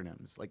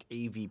acronyms like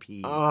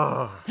AVP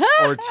Oh.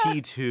 or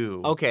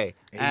T2. Okay.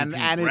 and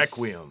AVP it's,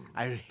 Requiem.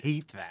 I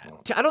hate that.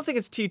 I don't think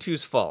it's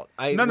T2's fault.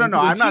 No, when- I'm when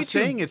not T2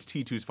 saying it's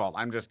T2's fault.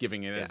 I'm just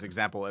giving it as Yeah. an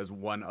example as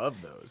one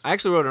of those. I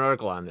actually wrote an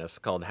article on this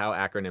called "How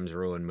Acronyms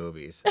Ruin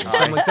Movies." And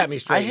someone set me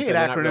straight. I and hate said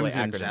they're not really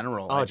acronyms in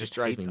general. Oh, I it just just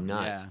drives hate me them,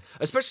 nuts. yeah.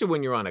 Especially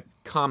when you're on a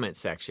comment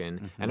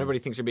section and everybody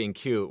thinks you're being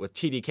cute with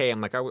TDK.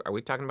 I'm like, are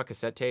we talking about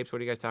cassette tapes? What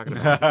are you guys talking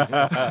about?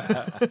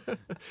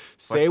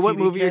 Say What's what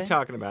movie you're TDK?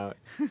 talking about.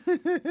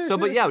 So,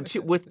 but yeah,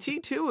 with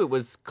T2, it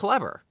was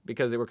clever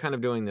because they were kind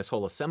of doing this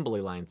whole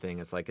assembly line thing.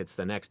 It's like it's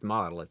the next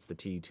model. It's the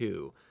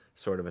T2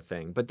 sort of a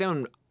thing. But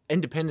then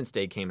Independence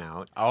Day came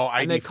out. Oh,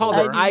 and they ID4. called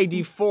it ID4.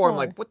 I'm ID4.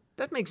 like, what?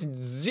 That makes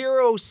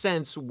zero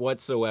sense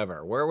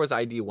whatsoever. Where was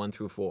ID 1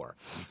 through 4?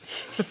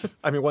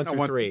 I mean, 1 through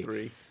 1 through 3.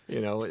 3. You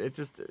know, it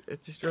just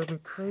drove me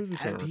crazy.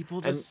 And town. people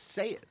And- just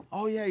say it.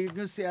 Oh yeah, you're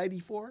gonna say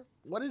ID4?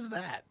 What is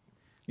that?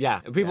 yeah,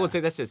 people would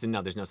say that's just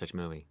no. There's no such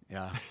movie.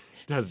 Yeah.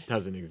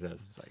 Doesn't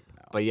exist. It's like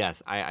no. But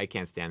yes, I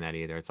can't stand that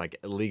either. It's like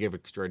League of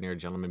Extraordinary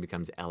Gentlemen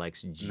becomes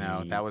LXG.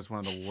 No, that was one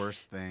of the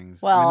worst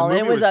things. Well, I mean, the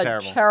it movie was a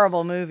terrible.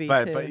 terrible movie,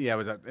 But too. but yeah,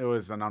 it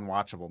was an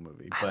unwatchable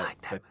movie. I But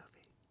like that but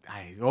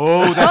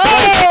movie.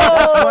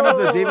 that's one of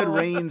the David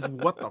Rains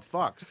what the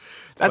fucks.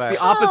 That's but, the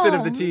opposite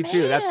of the Oh,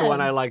 T2. That's the one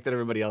man. I like that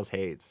everybody else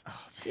hates.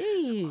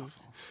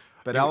 Jeez.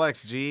 But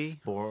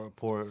LXG.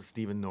 Poor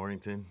Stephen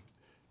Norrington.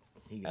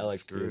 He got LXG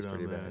screwed is on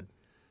pretty that. bad.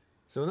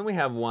 So then we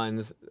have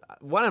ones.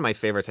 One of my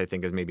favorites, I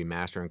think, is maybe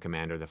Master and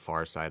Commander: The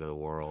Far Side of the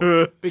World,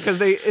 because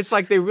it's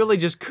like they really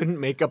just couldn't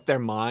make up their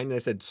mind. They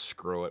said,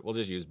 "Screw it, we'll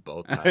just use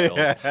both titles."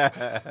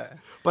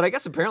 But I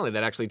guess apparently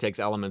that actually takes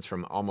elements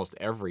from almost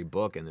every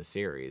book in the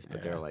series.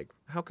 But they're like,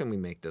 how can we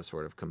make this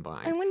sort of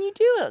combine? And when you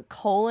do a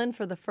colon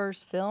for the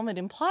first film, it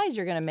implies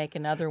you're going to make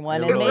another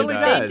one. It and really they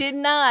does. did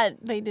not.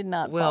 They did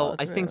not. Well, follow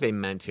I think through. they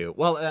meant to.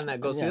 Well, and that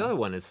goes to the Yeah. other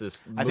one. It's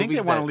this. I think they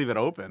movies want to that- leave it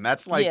open.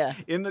 That's like Yeah.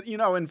 in the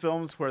in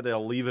films where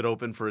they'll leave it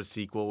open for a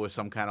sequel with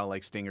some kind of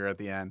like stinger at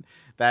the end.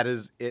 That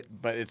is it,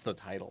 but it's the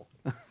title.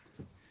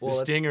 The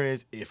stinger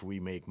is, if we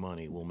make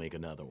money, we'll make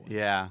another one.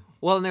 Yeah.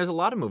 Well, and there's a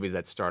lot of movies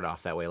that start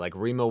off that way, like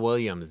Remo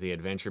Williams, The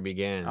Adventure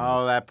Begins.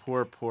 Oh, that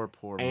poor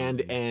and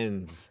movie.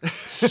 ends.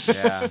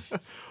 Yeah.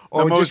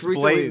 Or the most just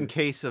recently- blatant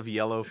case of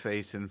yellow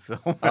face in film.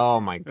 Oh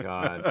my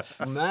God.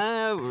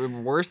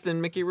 Worse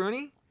than Mickey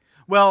Rooney?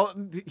 Well,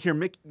 here,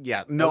 Mickey.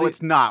 Yeah, no, Well,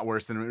 it's not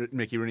worse than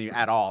Mickey Rooney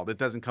at all. It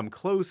doesn't come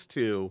close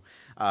to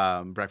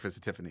Breakfast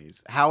at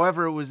Tiffany's.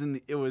 However, it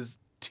was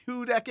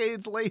 2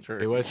 decades later.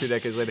 It was 2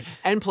 decades later,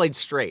 and played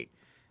straight.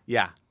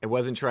 Yeah, It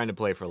wasn't trying to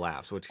play for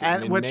laughs, which,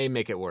 And which- may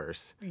make it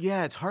worse.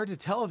 yeah. It's hard to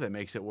tell if it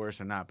makes it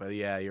worse or not. But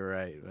yeah, you're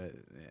right. But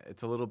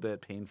it's a little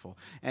bit painful,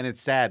 and it's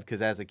sad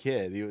because as a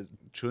kid,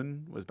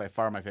 Chun was by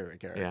far my favorite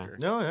character.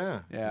 No,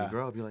 yeah. Yeah. You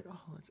grow up, you're like, oh,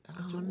 that's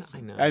Al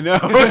Jolson. I know.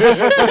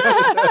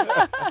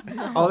 I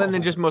know. Oh,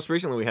 then just most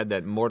recently we had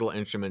that Mortal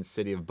Instruments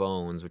City of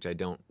Bones, which I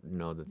don't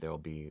know that there'll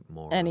be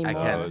more. of Anymore. I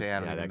can't those. say I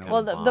don't Yeah, even that know. kind Well,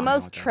 of the bombed.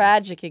 most that is.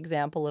 tragic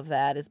example of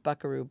that is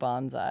Buckaroo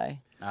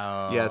Banzai.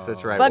 Oh. Yes,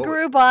 that's right. What-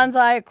 Buckaroo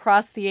Banzai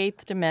Across the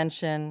Eighth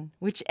Dimension,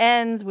 which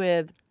ends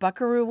with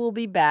Buckaroo will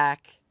be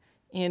back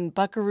in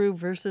Buckaroo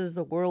versus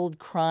the World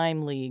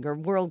Crime League or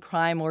World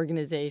Crime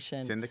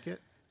Organization.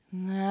 Syndicate?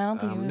 No, I don't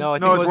think it was. No, I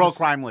think No, it it's was World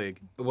Crime League.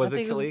 Was I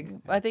it think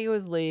League? I think it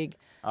was League.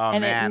 Oh,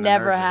 and man, it the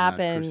never nerds are gonna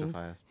happened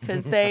crucify us.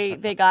 because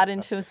they got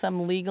into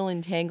some legal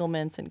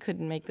entanglements and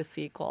couldn't make the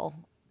sequel.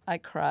 I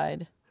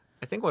cried.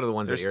 I think one of the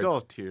ones There's that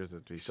still tears.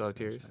 Still have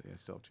tears? Yeah,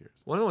 still tears.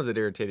 one of the ones that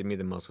irritated me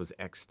the most was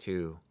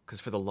X2, because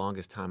for the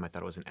longest time I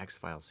thought it was an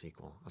X-Files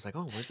sequel. I was like,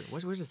 oh,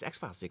 where's this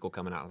X-Files sequel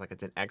coming out? I was like,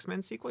 it's an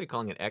X-Men sequel? You're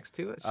calling it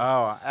X2? It's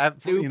just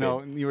stupid. You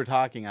know, you were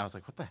talking. I was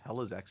like, what the hell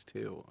is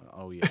X2?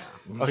 Oh yeah.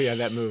 Oh yeah,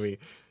 that movie.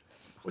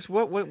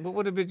 What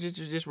would have been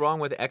just wrong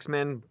with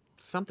X-Men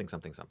something?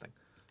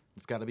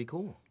 It's got to be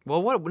cool.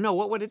 Well,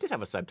 what it did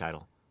have a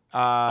subtitle.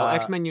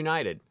 X-Men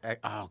United.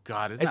 Oh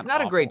God, isn't It's that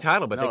not a great awful?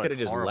 title, but No, they could it's have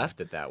just horrible. left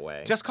it that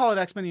way. Just call it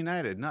X-Men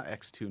United, not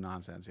X2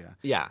 nonsense. Yeah.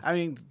 Yeah. I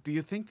mean, do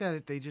you think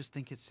that they just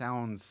think it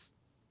sounds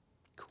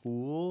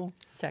cool?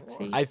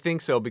 Sexy. I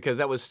think so, because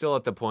that was still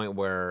at the point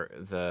where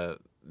the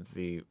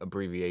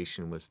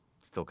abbreviation was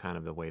still kind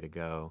of the way to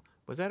go.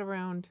 Was that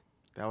around?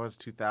 That was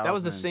 2000. That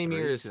was the same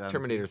year as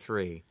Terminator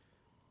 3.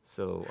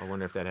 So I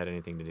wonder if that had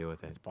anything to do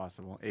with it. It's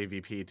possible.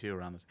 AVP too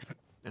around this.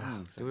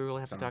 Do we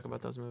really have to talk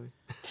about those movies?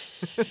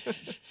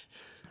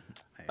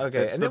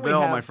 Okay, and the then we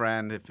bill, have- my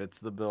friend. If it's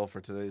the bill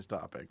for today's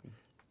topic.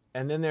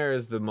 And then there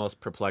is the most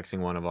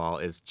perplexing one of all,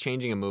 is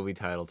changing a movie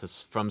title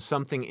from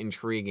something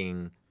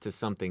intriguing to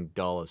something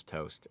dull as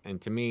toast.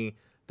 And to me,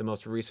 the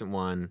most recent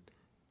one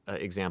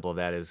example of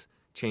that is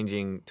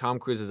changing Tom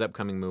Cruise's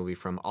upcoming movie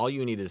from All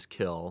You Need Is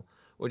Kill,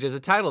 which is a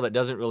title that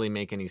doesn't really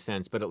make any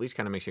sense, but at least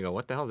kind of makes you go,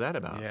 what the hell is that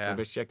about? Yeah.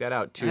 Maybe check that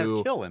out. It has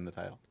kill in the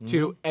title.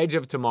 To Edge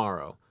of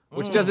Tomorrow,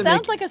 which doesn't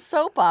Sounds make... like a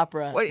soap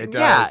opera. Well, It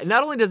yeah, does.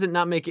 not only does it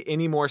not make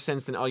any more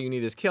sense than All You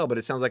Need Is Kill, but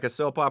it sounds like a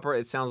soap opera.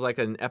 It sounds like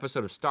an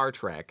episode of Star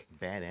Trek.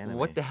 Bad anime.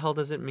 What the hell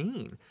does it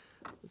mean?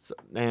 So,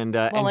 and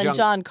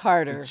John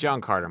Carter. John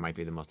Carter might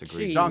be the most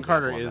egregious. John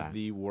Carter example is of that.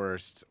 the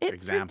worst It's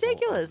example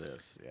ridiculous. of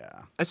this.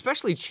 Yeah.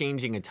 Especially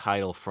changing a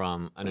title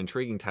from an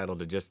intriguing title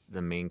to just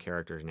the main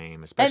character's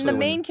name. Especially And the when-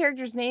 main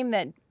character's name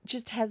that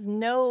just has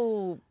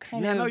no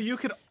kind Yeah, of no, you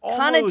could almost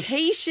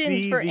connotations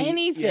see for the- Yeah,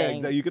 anything.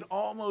 exactly. You could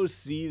almost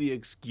see the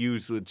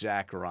excuse with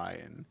Jack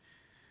Ryan.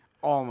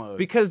 Almost.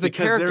 Because the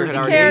character there's had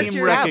already name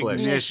been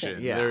established.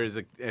 recognition. Yeah. There is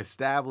an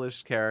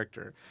established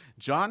character.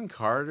 John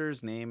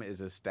Carter's name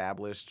is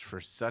established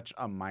for such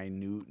a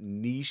minute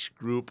niche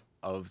group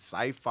of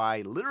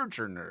sci-fi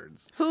literature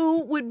nerds.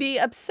 Who would be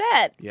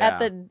upset at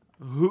the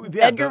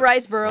Edgar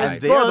Rice Burroughs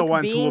and they're the book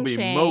ones who will being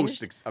be most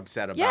changed?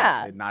 upset about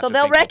Yeah, it. Not so just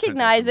they'll think, "Oh,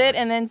 recognize Princess it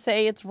and then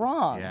say it's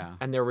wrong. Yeah.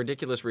 And their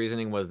ridiculous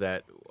reasoning was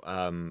that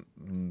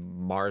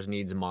Mars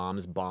Needs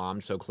Moms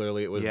bombed, so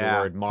clearly it was the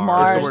word Mars.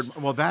 Mars. It's the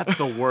word- well, that's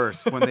the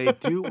worst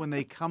when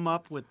they come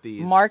up with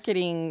these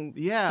Marketing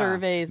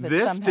surveys that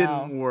this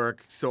somehow didn't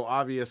work, so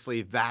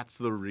obviously that's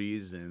the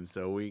reason.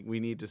 So we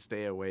need to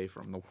stay away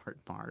from the word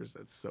Mars.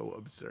 That's so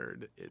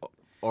absurd.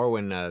 Or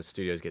when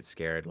studios get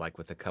scared, like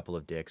with A Couple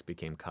of Dicks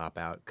became Cop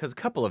Out. Because A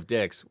Couple of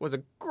Dicks was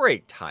a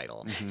great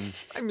title.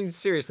 I mean,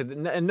 seriously.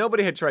 And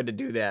nobody had tried to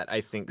do that,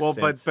 I think, Well,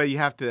 since. but you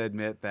have to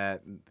admit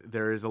that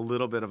there is a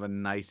little bit of a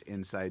nice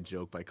inside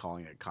joke by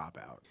calling it Cop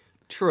Out.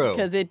 True.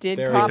 because it did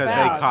There is cop Because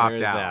that. they out. copped There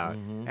is out,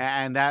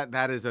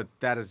 that. and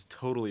that is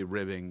totally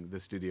ribbing the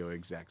studio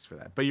execs for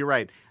that. But you're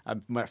right, a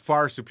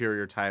far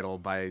superior title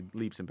by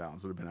leaps and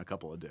bounds would have been A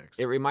Couple of Dicks.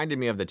 It reminded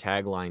me of the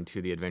tagline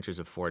to The Adventures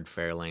of Ford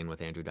Fairlane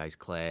with Andrew Dice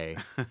Clay,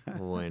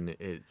 when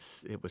it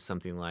was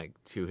something like,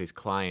 to his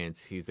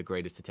clients, he's the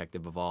greatest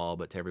detective of all,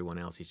 but to everyone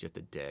else, he's just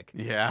a dick.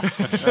 Yeah,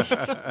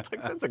 Like,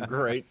 that's a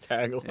great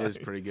tagline. it was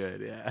pretty good.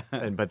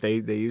 Yeah. But they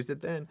used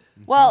it then.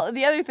 Well,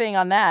 the other thing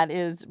on that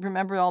is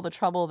remember all the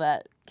trouble that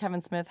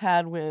Kevin Smith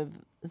had with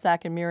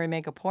Zack and Miri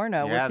Make a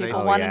Porno, Yeah, where they-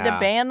 people Oh, wanted yeah. to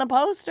ban the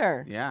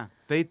poster. Yeah,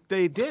 they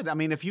did. I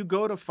mean, if you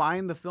go to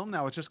find the film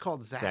now, it's just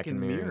called Zack and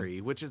Miri.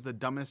 Miri, which is the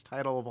dumbest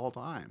title of all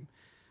time.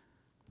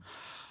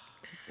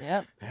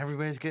 Yep.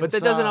 Everybody's getting But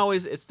that doesn't soft.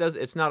 always.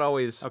 It's not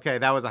always. Okay,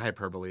 that was a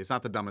hyperbole. It's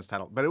not the dumbest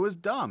title, but it was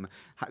dumb.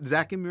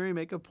 Zack and Miri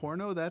Make a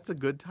Porno. That's a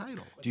good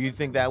title. Do you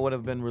think that would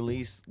have been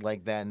released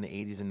like that in the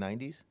 80s and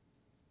 90s?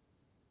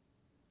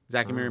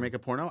 Zack and Miri Make a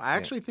Porno. I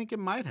actually think it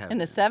might have In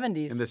the been.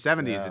 70s. In the 70s,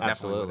 it definitely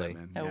Absolutely. would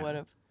have been. It yeah. would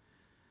have.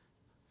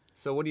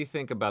 So, what do you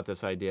think about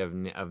this idea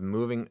of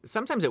moving?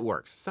 Sometimes it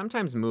works.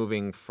 Sometimes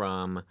moving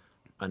from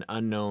an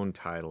unknown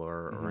title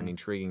or an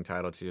intriguing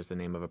title to just the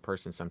name of a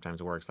person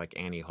sometimes works, like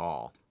Annie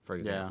Hall, for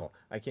example.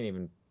 I can't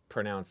even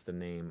pronounce the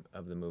name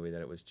of the movie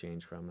that it was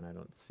changed from, and I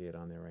don't see it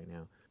on there right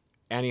now.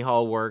 Annie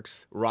Hall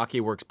works.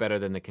 Rocky works better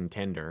than The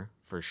Contender,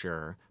 for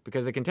sure,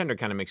 because The Contender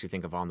kind of makes you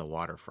think of On the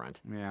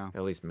Waterfront. Yeah.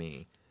 At least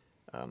me.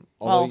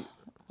 Well,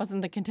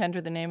 wasn't The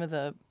Contender the name of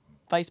the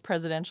vice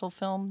presidential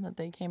film that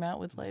they came out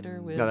with later?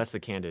 With No, that's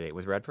The Candidate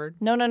with Redford.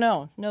 no,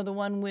 the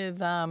one with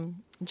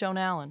Joan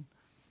Allen.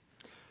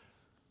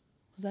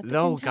 Was that The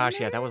No, Contender? gosh,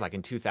 yeah, that was like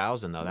in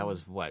 2000, though. That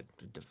was, what,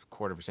 a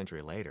quarter of a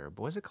century later.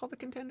 But was it called The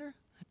Contender?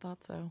 I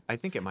thought so. I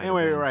think it might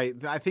Anyway, have been. right.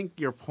 I think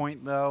your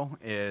point, though,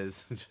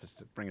 is just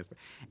to bring us back,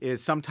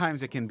 is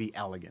sometimes it can be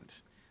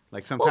elegant.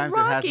 Like sometimes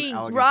well, it has Rocky, an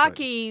elegance.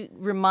 Rocky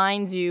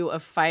reminds you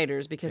of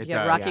fighters because It you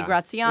have does, Rocky yeah.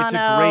 Graziano. It's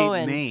a great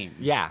and name.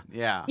 Yeah.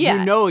 Yeah. Yeah.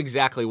 You know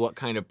exactly what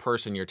kind of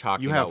person you're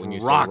talking You about have when you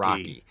Rocky. say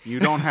Rocky. You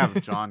don't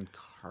have John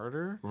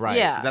Carter. Right.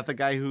 Yeah. Is that the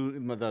guy who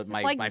my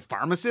like- my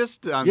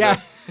pharmacist? On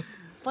Yeah.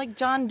 It's like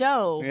John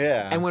Doe.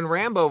 Yeah. And when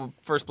Rambo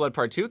First Blood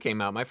Part 2 came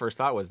out, my first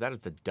thought was, that is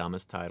the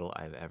dumbest title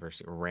I've ever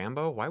seen.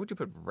 Rambo? Why would you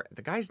put...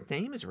 the guy's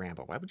name is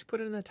Rambo. Why would you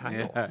put it in the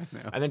title? Yeah, I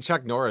know. And then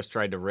Chuck Norris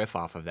tried to riff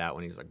off of that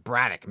when he was like,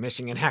 Braddock,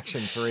 Mission in Action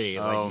 3.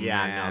 It's Oh, like,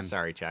 yeah, no, man.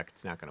 sorry, Chuck.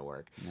 It's not going to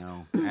work.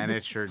 No, and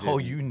it sure did. Oh,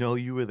 you know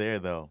you were there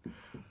though.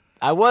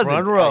 I wasn't,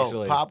 Front row,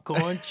 actually.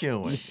 popcorn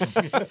chewing.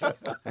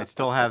 I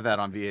still have that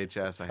on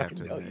VHS. I have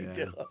to. No, you yeah.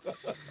 do.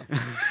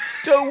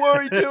 Don't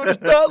worry, dude.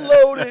 It's not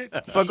loaded.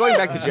 But going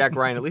back to Jack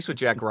Ryan, at least with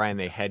Jack Ryan,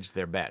 they hedged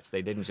their bets.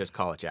 They didn't just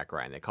call it Jack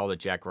Ryan. They called it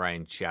Jack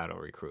Ryan Shadow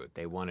Recruit.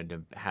 They wanted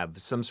to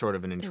have some sort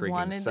of an They intriguing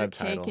wanted the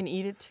subtitle. cake and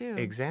eat it too.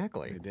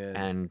 Exactly. They did.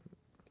 And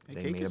Hey,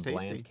 they cake made a is bland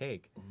tasty.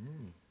 cake.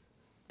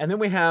 And then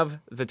we have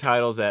the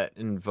titles that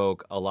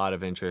invoke a lot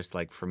of interest.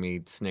 Like for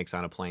me, Snakes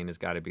on a Plane has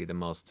got to be the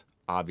most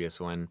obvious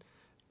one.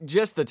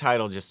 Just the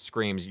title just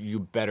screams, you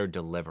better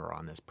deliver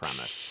on this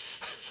premise.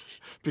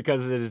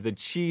 Because it is the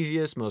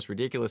cheesiest, most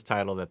ridiculous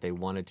title that they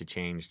wanted to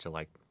change to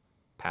like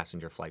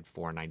Passenger Flight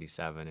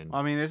 497. And Well,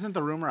 I mean, isn't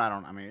the rumor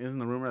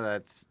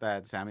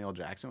that Samuel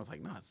Jackson was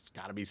like, no, it's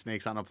got to be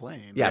Snakes on a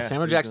Plane? yeah,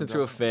 Samuel he's Jackson been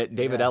threw a talking- fit.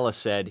 David Yeah. Ellis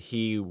said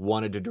he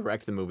wanted to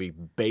direct the movie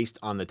based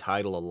on the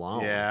title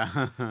alone.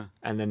 Yeah.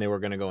 And then they were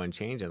going to go and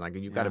change it. Like,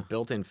 you've got a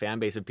built-in fan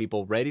base of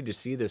people ready to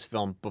see this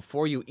film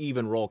before you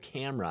even roll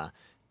camera,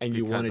 and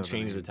you Because want to of the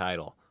change the name.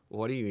 title.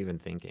 What are you even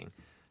thinking?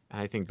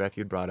 And I think, Beth,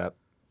 you'd brought up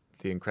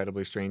The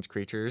Incredibly Strange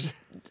Creatures.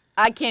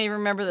 I can't even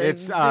remember the.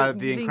 It's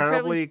the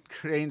incredibly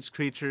strange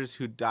creatures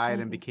who died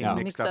and became No.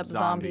 mixed up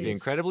zombies. The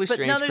Incredibly But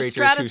no, Strange there's Creatures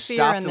who stratosphere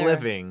stopped in there.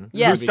 living.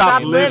 Yes, who stopped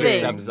became living.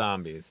 mixed up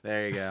zombies.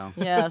 There you go.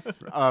 Yes.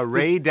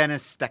 Ray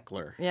Dennis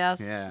Steckler. Yes.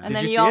 Yeah. And Did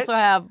then you you see also it?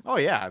 have. Oh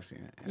yeah, I've seen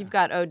it. Yeah. You've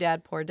got Oh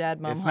Dad, Poor Dad,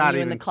 Mom, It's Honey, not You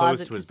in even the Closet.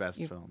 close to his 'cause best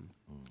you're film.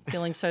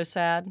 Feeling So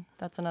Sad.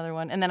 That's another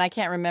one. And then I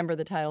can't remember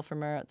the title for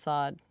Merit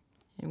Sod,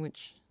 in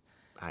which.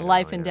 I The don't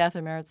Life know and either. Death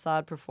of Merit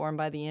Sod, performed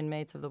by the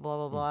inmates of the blah,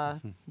 blah,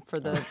 blah, for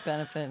the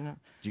benefit. Did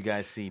you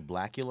guys see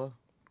Blackula?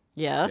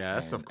 Yes.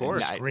 Yes, of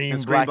course. Scream,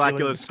 And Scream,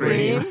 Blackula, Blackula,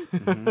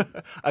 Scream.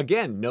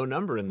 Again, no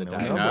number in the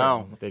title.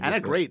 No, They and a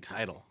just- great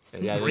title.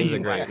 Yeah, it is a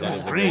great, that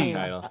is a great Scream.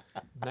 title.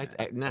 Nice,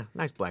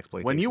 nice black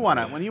exploitation. When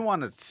you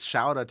wanna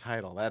shout a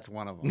title, that's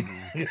one of them.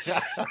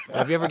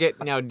 Do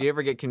you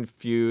ever get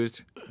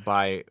confused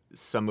by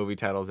some movie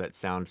titles that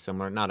sound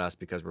similar? Not us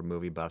because we're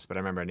movie buffs, but I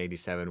remember in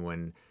 '87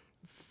 when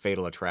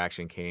Fatal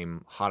Attraction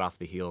came hot off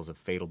the heels of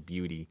Fatal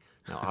Beauty.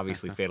 Now,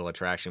 obviously, Fatal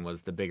Attraction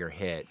was the bigger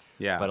hit.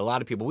 Yeah. But a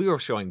lot of people, we were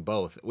showing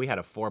both. We had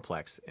a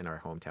fourplex in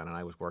our hometown, and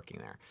I was working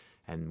there,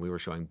 and we were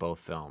showing both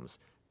films.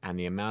 And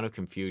the amount of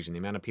confusion, the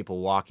amount of people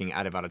walking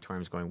out of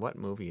auditoriums going, "What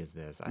movie is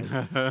this?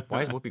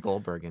 Why is Whoopi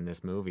Goldberg in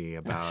this movie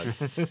about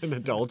an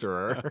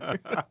adulterer?"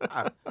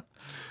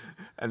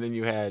 And then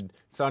you had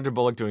Sandra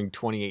Bullock doing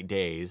 28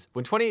 Days.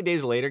 When 28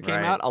 Days Later came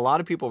Right. out, a lot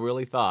of people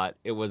really thought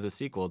it was a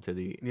sequel to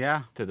the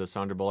Yeah.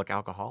 Sandra Bullock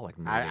alcoholic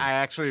movie. I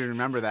actually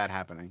remember that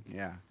happening.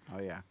 Yeah. Oh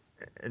yeah.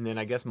 And then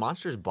I guess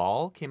Monsters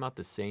Ball came out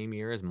the same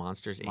year as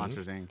Monsters Inc.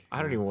 Monsters, Inc.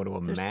 I don't even want to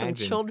There's imagine.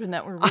 some children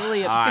that were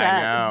really upset.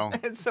 I know.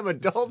 And some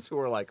adults who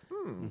were like,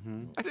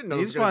 I didn't know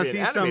You this just was want going to to be see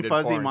an some animated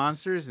fuzzy porn.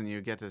 monsters, and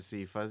you get to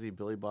see fuzzy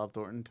Billy Bob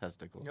Thornton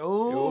testicles.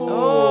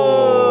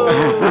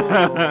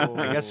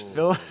 I guess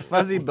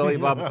fuzzy Billy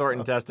Bob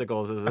Thornton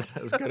testicles is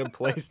as good a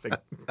place to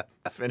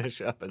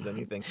finish up as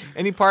anything.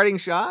 Any parting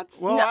shots?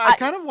 Well, No,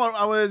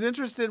 I was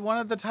interested. One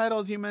of the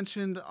titles you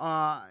mentioned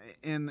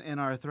in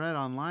our thread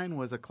online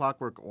was A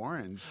Clockwork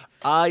Orange.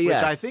 Yes. Which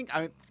I think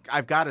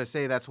I've got to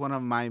say that's one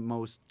of my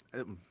most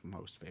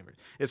favorite.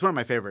 It's one of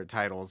my favorite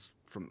titles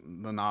from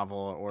the novel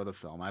or the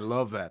film. I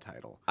love that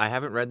title. I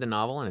haven't read the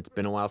novel, and it's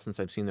been a while since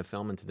I've seen the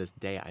film, and to this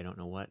day, I don't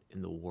know what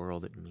in the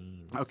world it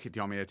means. Okay, do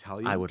you want me to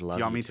tell you? I would love Do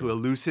you want you me to. to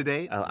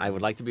elucidate? I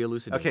would like to be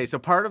elucidated. Okay, so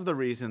part of the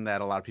reason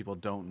that a lot of people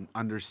don't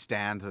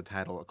understand the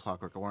title of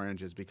Clockwork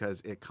Orange is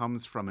because it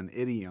comes from an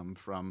idiom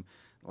from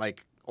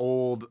like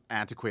old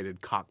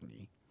antiquated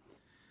Cockney,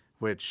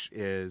 which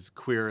is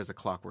queer as a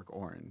clockwork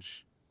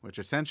orange, which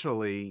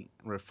essentially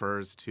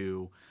refers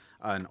to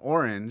an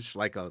orange,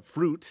 like a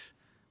fruit,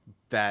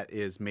 that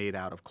is made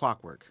out of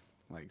clockwork.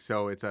 Like,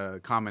 so it's a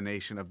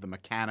combination of the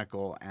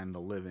mechanical and the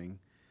living.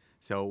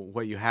 So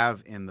what you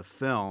have in the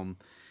film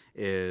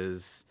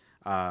is,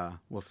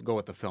 we'll go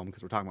with the film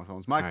because we're talking about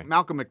films. right.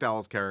 Malcolm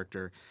McDowell's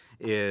character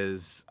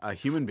is a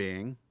human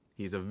being.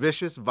 He's a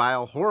vicious,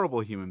 vile,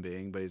 horrible human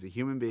being, but he's a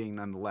human being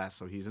nonetheless.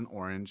 So he's an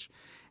orange,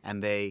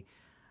 and they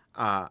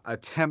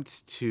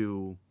attempt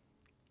to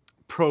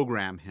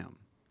program him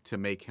to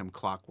make him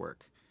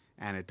clockwork,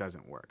 and it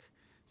doesn't work.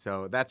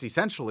 So that's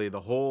essentially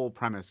the whole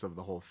premise of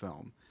the whole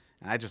film,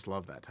 and I just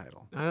love that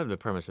title. I love the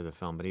premise of the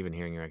film, but even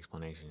hearing your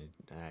explanation,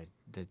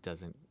 it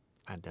doesn't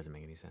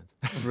make any sense.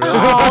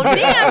 Oh,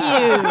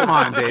 damn you! Come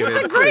on, David.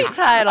 It's a great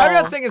title. I'm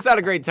not saying it's not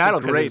a great title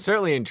because great- it's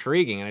certainly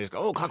intriguing, and I just go,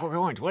 "Oh, Clockwork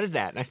Orange, what is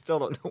that?" And I still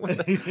don't know.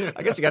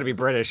 I guess you got to be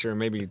British or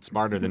maybe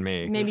smarter than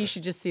me. Maybe you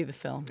should just see the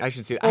film. I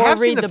should see. Or I have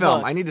seen read the the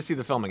film. book. I need to see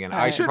the film again. All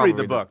I right. You should probably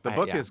read the book. The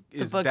book yeah. is book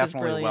is definitely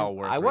brilliant. well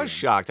worth I reading. was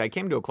shocked. I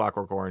came to A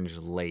Clockwork Orange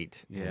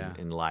late Yeah.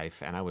 in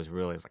life, and I was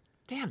like,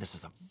 "Damn, this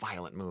is a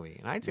violent movie."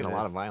 And I'd seen a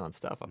lot of violent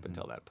stuff up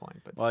until that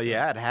point. But Well,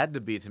 yeah, it had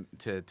to be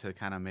to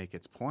kind of make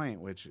its point,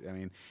 which, I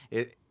mean,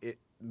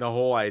 the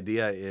whole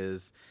idea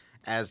is,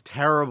 as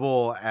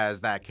terrible as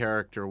that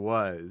character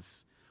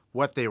was,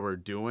 what they were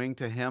doing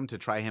to him to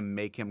try and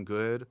make him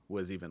good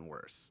was even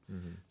worse.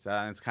 So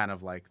it's kind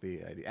of like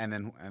the idea. And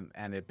then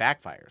and it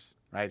backfires,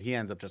 right? He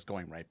ends up just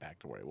going right back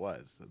to where he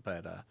was.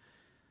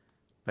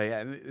 But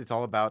yeah, it's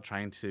all about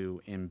trying to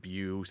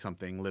imbue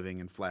something living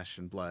in flesh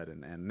and blood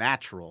and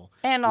natural,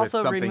 And with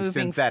also something removing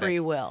synthetic. free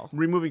will.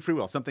 Removing free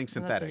will, something that's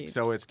what synthetic. you-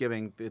 So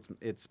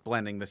it's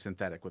blending the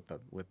synthetic with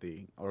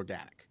the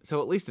organic.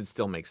 so at least it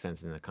still makes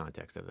sense in the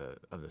context of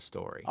the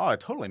story. Oh, it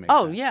totally makes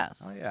Oh, sense.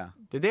 yes. Oh yeah.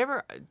 Did they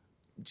ever?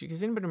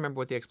 Does anybody remember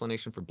what the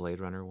explanation for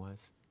Blade Runner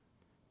was?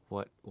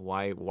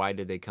 Why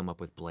did they come up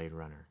with Blade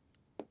Runner?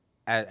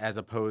 As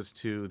opposed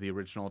to the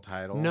original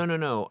title.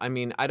 No. I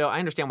mean, I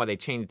understand why they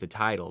changed the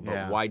title, but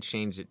Yeah. why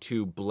change it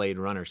to Blade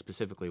Runner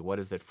specifically? What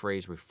does that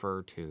phrase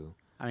refer to?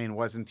 I mean,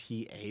 wasn't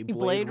he a Blade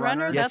Blade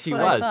Runner? Runner? Yes, That's he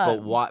what I was.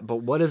 thought. But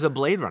what is a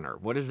Blade Runner?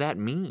 What does that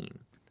mean?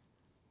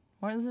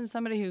 Wasn't it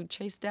somebody who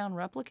chased down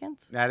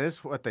replicants? That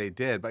is what they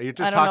did, but you're I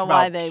just don't know talking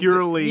why about they-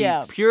 purely.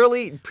 yeah.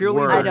 Purely Words.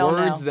 the I don't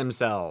words know.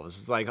 themselves.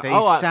 It's like, They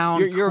oh,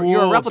 sound you're a cool,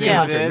 replicant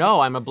hunter. David.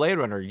 No, I'm a Blade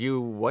Runner.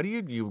 What are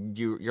you?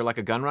 You're like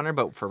a gun runner,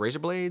 but for razor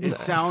blades. It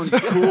sounds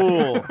cool.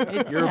 You're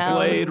a sounds-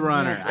 Blade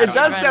Runner. yeah. I It don't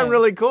does know. sound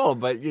really cool,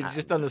 but you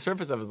just on the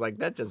surface of it, it's like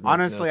that just makes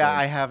Honestly, no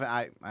I sense.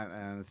 haven't.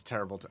 And it's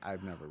terrible.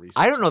 I've never researched.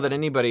 I don't know that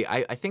anybody.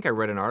 I think I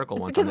read an article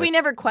once Because on we this.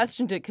 never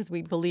questioned it because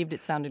we believed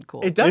it sounded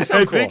cool. It does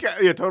sound cool. I think,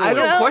 yeah, totally. I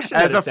don't question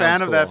that As it a fan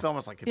sounds of that cool. film,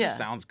 it's like it Yeah. just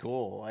sounds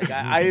cool. Like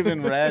I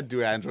even read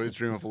 "Do Androids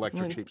Dream of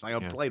Electric Sheep?"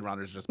 Like, Blade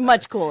Runner's just better.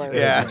 Much cooler.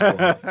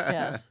 Yeah.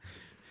 Yes.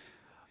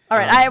 All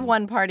right, I have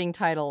one parting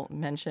title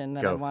mention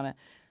that I Go. want to.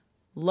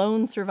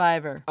 Lone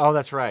Survivor. Oh,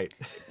 that's right.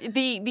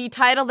 The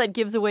title that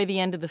gives away the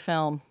end of the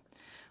film.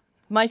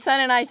 My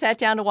son and I sat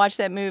down to watch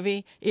that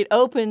movie. It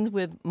opens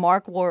with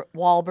Mark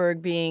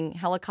Wahlberg being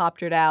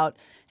helicoptered out,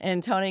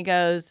 and Tony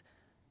goes,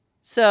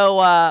 "So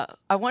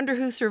I wonder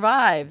who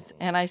survives."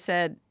 And I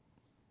said,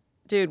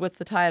 "Dude, what's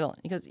the title?"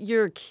 He goes,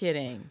 "You're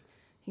kidding."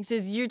 He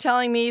says, "You're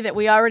telling me that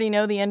we already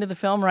know the end of the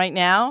film right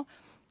now?"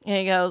 And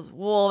he goes,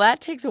 "Well, that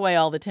takes away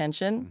all the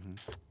tension."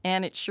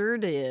 And it sure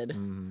did.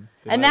 And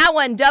that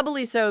one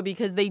doubly so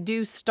because they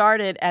do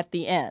start it at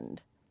the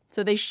end.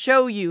 So they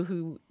show you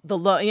who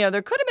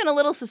there could have been a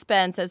little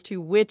suspense as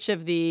to which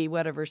of the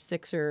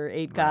 6 or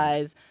 8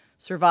 guys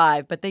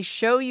survive, but they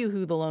show you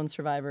who the lone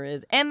survivor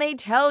is, and they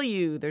tell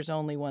you there's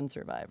only one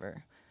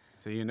survivor.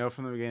 So you know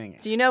from the beginning.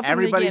 So you know from the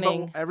everybody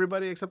beginning.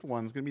 everybody except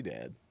one's gonna be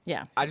dead.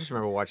 Yeah. I just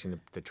remember watching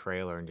the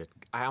trailer and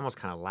I almost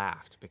kind of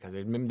laughed because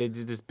they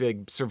did this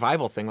big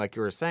survival thing, like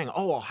you were saying.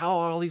 Oh, well, how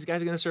are all these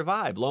guys going to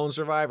survive? Lone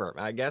survivor?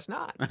 I guess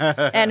not.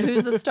 And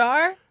who's the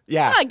star?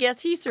 Yeah. I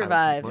guess he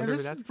survives. wonder-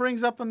 This that's-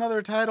 brings up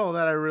another title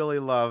that I really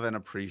love and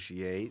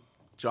appreciate.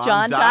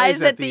 John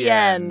dies at the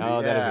end.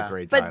 Oh, that is a Yeah.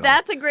 great title. But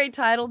that's a great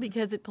title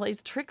because it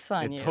plays tricks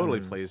on It you.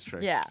 totally plays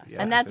tricks. Yeah.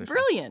 Yeah, And that's finished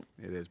brilliant.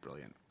 it is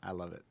brilliant. I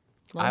love it.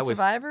 Lone I was-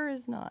 Survivor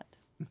is not.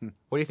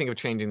 What do you think of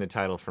changing the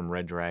title from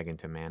Red Dragon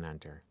to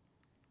Manhunter?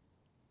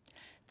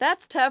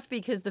 That's tough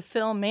because the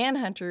film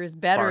Manhunter is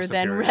better Far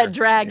than superior. Red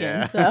Dragon.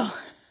 Yeah. So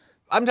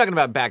I'm talking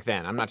about back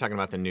then. I'm not talking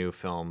about the new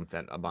film,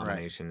 that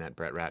Abomination that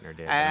Brett Ratner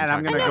did. And I'm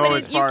I gonna know, go but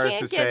as far you as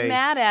can't to get say-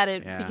 mad at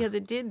it Yeah. because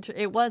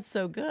it was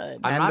so good.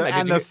 I'm And not the, mad.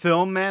 and Did the you-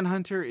 film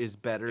Manhunter is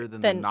better than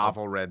the Then-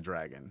 novel Red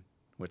Dragon,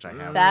 which I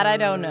have. That I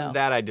don't know.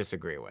 That I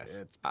disagree with.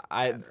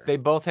 They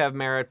both have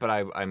merit, but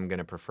I'm going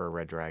to prefer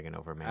Red Dragon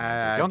over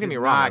Manhunter. Don't get me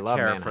wrong, I love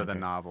care Manhunter. for the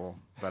novel,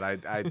 but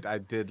I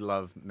did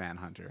love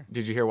Manhunter.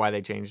 Did you hear why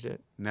they changed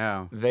it?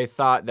 No. They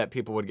thought that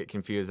people would get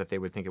confused, that they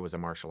would think it was a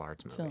martial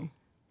arts movie. Film.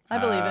 I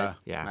believe it.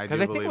 Yeah, I because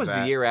do I think it believe was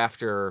that. the year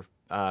after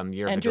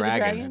Year of Enter the the Dragon.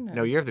 Dragon,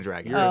 No, or- Year of the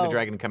Dragon. Oh. Year of the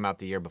Dragon come out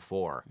the year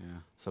before. Yeah.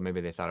 So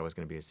maybe they thought it was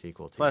going to be a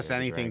sequel to Plus Year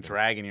of the anything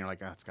dragon, you're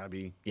like, oh, it's got to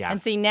be. Yeah. And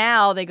see,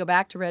 now they go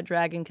back to Red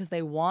Dragon because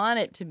they want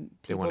it to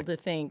people want to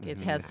think it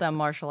has some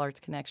martial arts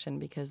connection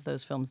because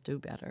those films do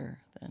better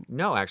than.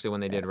 No, actually,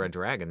 when they did Red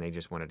Dragon, they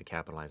just wanted to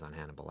capitalize on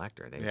Hannibal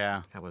Lecter.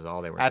 Yeah. That was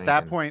all they were At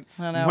that thinking. point,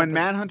 I know, when but-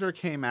 Manhunter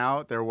came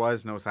out, there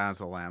was no Silence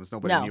of the Lambs.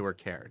 Nobody No. knew or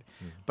cared.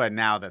 But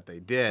now that they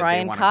did,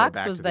 Brian they want to go Cox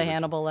back was to the original.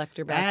 Hannibal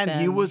Lecter back And then.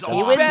 he was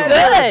He was awesome.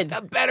 good.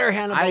 The better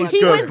Hannibal I Lecter.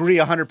 He was- agree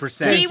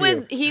 100%.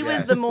 He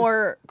was the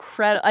more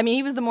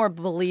he was the more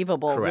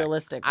believable, Correct.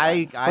 realistic. one.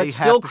 I But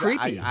still have to say,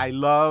 creepy. I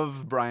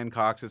love Brian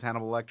Cox as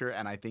Hannibal Lecter,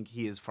 and I think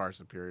he is far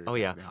superior. Oh, to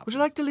yeah. Anthony Would you Hopkins.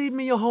 like to leave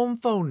me your home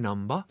phone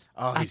number?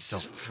 Oh, that he's so-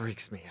 just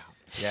freaks me out.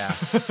 Yeah,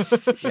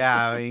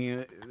 yeah. I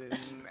mean,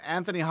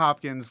 Anthony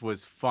Hopkins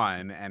was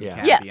fun and Yeah.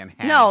 campy Yes. and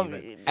hammy, No.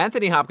 but-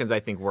 Anthony Hopkins,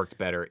 I think, worked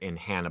better in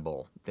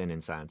Hannibal than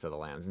in Silence of the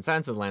Lambs. In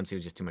Silence of the Lambs, he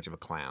was just too much of a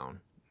clown.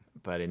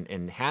 But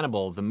in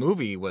Hannibal, the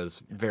movie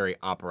was very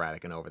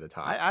operatic and over the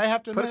top. I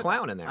have to Put a admit,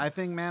 clown in there. I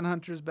think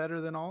Manhunter's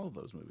better than all of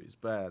those movies,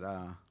 but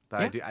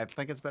I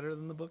think it's better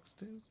than the books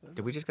too. So.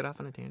 Did we just get off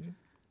on a tangent?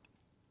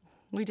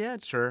 We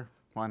did. Sure,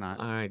 why not?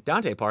 All right.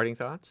 Dante, parting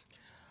thoughts?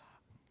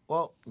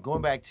 Well,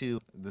 going back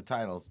to the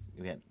titles,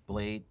 we had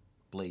Blade,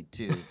 Blade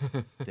 2,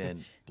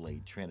 then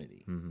Blade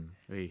Trinity.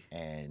 Hey,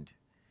 And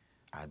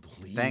I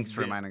believe. thanks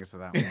for that- reminding us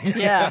of that one.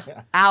 Yeah.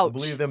 I Ouch.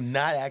 believe them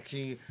not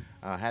actually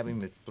having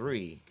the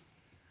 3.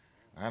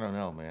 I don't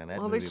know, man. That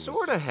Well, they movie was-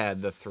 sort of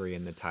had the 3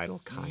 in the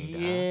title, kind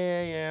of.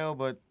 Yeah,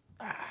 but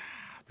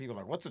people are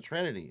like, what's a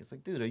Trinity? It's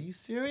like, dude, are you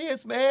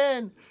serious,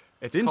 man?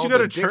 Didn't you called go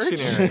the to church?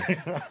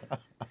 dictionary.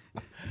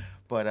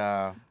 But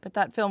But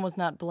that film was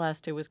not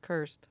blessed; it was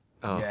cursed.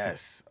 Oh.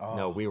 yes. Oh,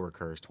 No, we were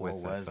cursed with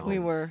What that was film. We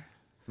were.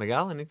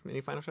 Miguel,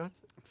 any final shots?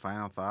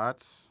 Final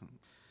thoughts?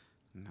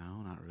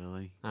 No, not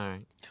really. All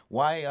right.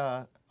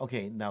 Why?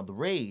 Okay, now the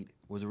Raid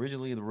was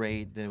originally the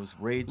Raid. Then it was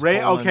Raid.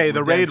 Raid- okay,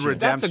 the Raid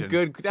Redemption.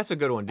 Redemption. That's a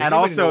good one. Does And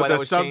anybody know also, why that the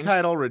was changed?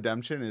 subtitle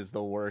Redemption is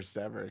the worst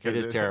ever. 'cause It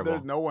is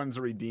terrible. No one's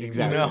redeemed.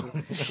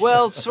 Exactly. No.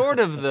 Well, sort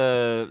of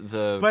the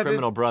But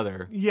criminal it's-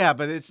 brother. Yeah,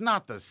 but it's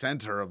not the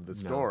center of the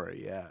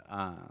story.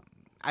 Yeah,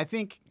 I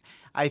think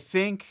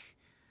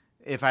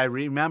if I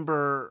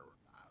remember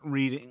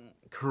reading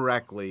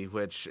correctly,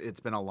 which it's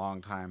been a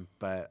long time,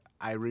 but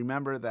I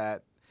remember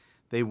that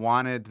they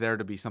wanted there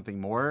to be something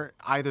more.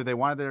 Either they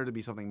wanted there to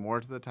be something more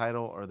to the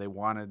title, or they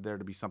wanted there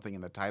to be something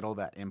in the title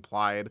that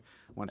implied,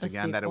 once A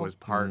again, that it sequel. was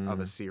part of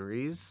a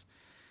series.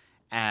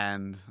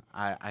 And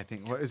I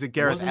think, what is it,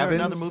 Gareth Wasn't Evans?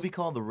 there another movie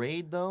called The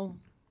Raid, though?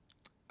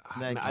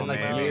 That came Like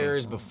out?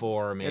 years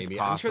before, maybe.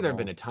 I'm sure there have possible.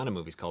 been a ton of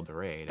movies called The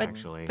Raid, But,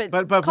 actually.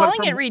 but calling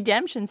calling it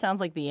redemption sounds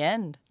like the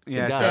end Yeah,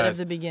 it instead does. of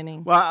the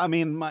beginning. Well, I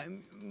mean,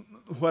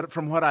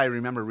 from what I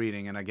remember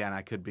reading, and again,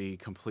 I could be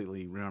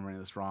completely remembering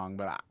this wrong,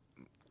 but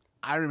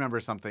I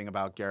remember something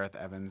about Gareth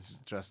Evans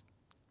just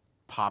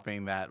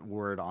popping that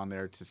word on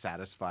there to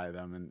satisfy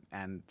them,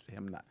 and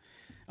him not,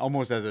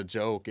 almost as a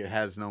joke. It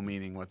has no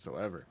meaning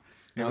whatsoever.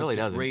 It No, really it's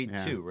just doesn't. Raid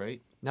Yeah. 2,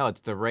 right? No,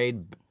 it's The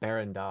Raid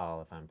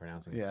Barandal, if I'm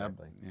pronouncing it Yeah,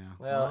 correctly. yeah.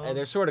 Well,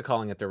 they're sort of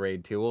calling it The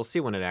Raid 2. We'll see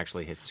when it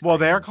actually hits Well,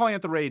 they are screens. calling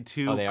it the Raid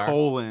 2, Oh, they are?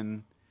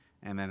 colon,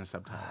 and then a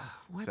subtitle.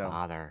 Why so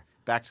bother?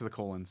 back to the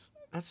colons.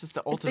 That's just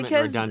the ultimate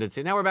because-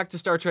 redundancy. Now we're back to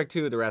Star Trek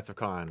 2, The Wrath of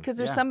Khan. Because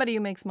there's Yeah. somebody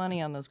who makes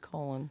money on those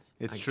colons.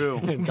 It's true.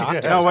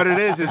 Doctors. No, what it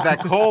is that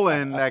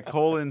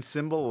colon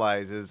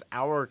symbolizes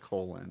our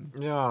colon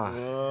Yeah.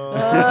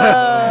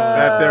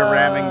 that they're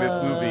ramming this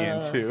movie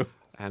into.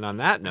 And on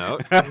that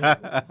note,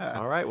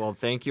 all right. Well,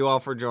 thank you all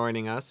for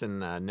joining us.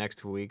 And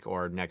next week,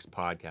 or next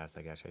podcast,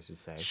 I guess I should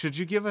say. Should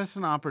you give us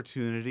an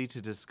opportunity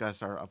to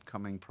discuss our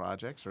upcoming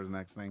projects or the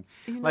next thing?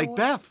 know Like what?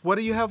 Beth, what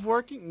do you have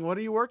working? What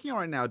are you working on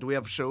right now? Do we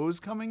have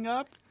shows coming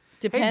up?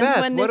 Depends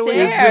Beth, when what this do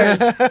we-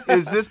 airs.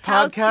 Is this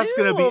How podcast soon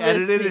going to will be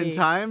this edited in be?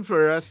 time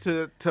for us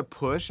to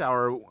push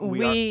our?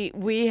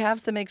 We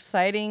have some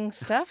exciting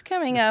stuff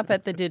coming up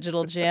at the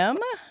Digital Gym.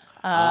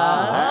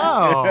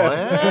 Oh,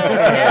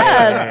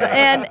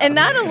 Yes, and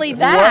not only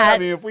that, I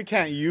mean, if we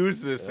can't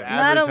use this, to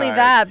not only advertise-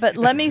 that, but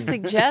let me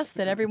suggest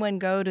that everyone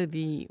go to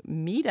the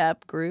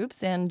meetup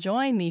groups and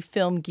join the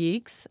Film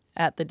Geeks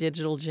at the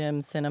Digital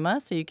Gym Cinema,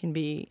 so you can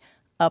be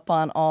up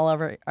on all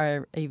of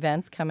our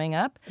events coming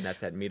up. And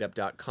that's at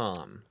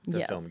meetup.com, the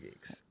Yes. Film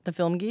Geeks. The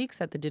Film Geeks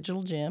at the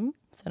Digital Gym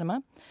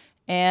Cinema.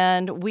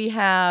 And we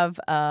have,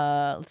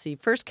 let's see,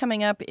 first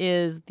coming up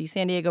is the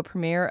San Diego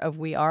premiere of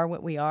We Are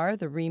What We Are,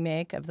 the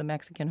remake of the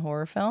Mexican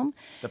horror film.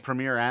 the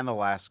premiere and the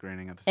last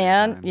screening at the same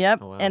And, time. yep,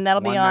 Oh, wow. and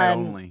that'll One be night on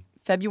only.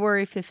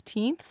 February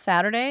 15th,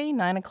 Saturday,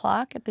 9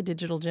 o'clock at the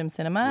Digital Gym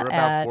Cinema We're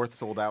about at fourth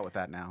sold out with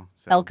that now.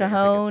 So El get your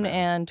Cajon tickets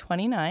now. and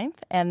 29th.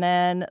 And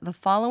then the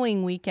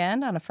following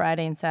weekend on a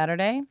Friday and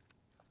Saturday,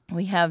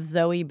 we have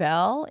Zoe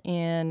Bell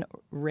in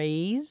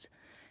Raise,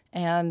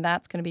 and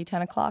that's going to be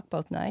 10 o'clock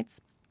both nights.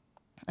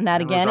 And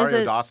that And again Rosario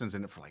is Dawson's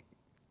in it for like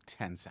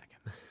 10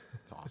 seconds.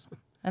 It's awesome.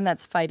 and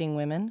that's fighting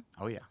women.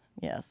 Oh yeah.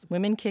 Yes,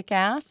 women kick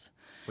ass.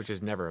 Which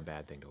is never a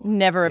bad thing to watch.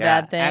 Never a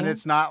Yeah, bad thing. And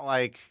it's not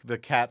like the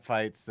cat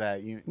fights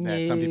that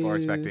some people are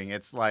No. expecting.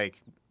 It's like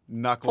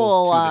knuckles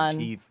Full to on.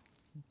 the teeth,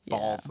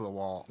 balls Yeah. to the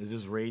wall. Is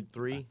this Raid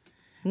 3?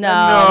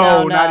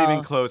 no, not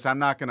even close. I'm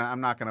not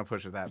gonna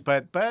push at that.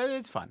 But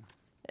it's fun.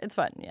 It's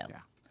fun, yes.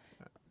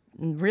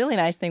 Really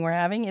nice thing we're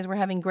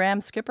having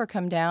Graham Skipper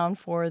come down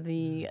for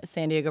the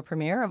San Diego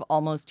premiere of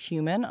Almost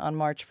Human on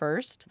March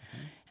 1st.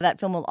 That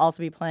film will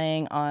also be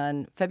playing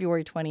on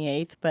February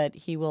 28th, but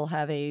he will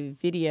have a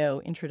video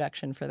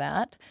introduction for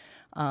that.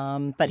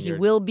 But he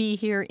will be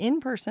here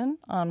in person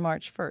on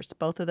March 1st.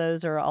 Both of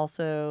those are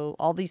also,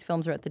 all these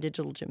films are at the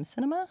Digital Gym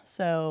Cinema,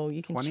 so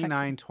you can check.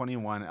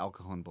 2921 El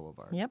Cajon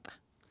Boulevard. Yep.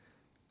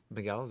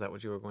 Miguel, is that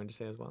what you were going to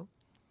say as well?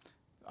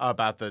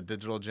 About the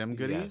Digital Gym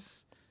goodies?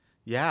 Yes.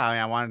 Yeah,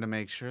 I wanted to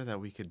make sure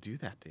that we could do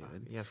that,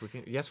 David. Yes, we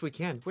can. Yes, we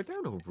can. But there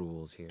are no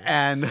rules here.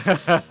 And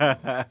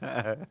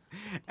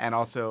and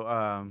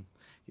also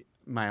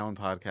my own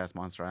podcast,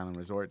 Monster Island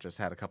Resort, just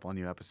had a couple of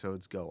new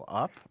episodes go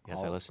up.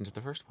 Yes, I listened to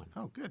the first one.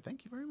 Oh, good.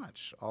 Thank you very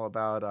much. All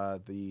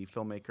about the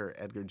filmmaker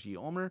Edgar G.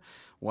 Ulmer.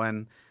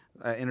 One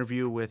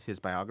interview with his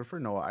biographer,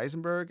 Noah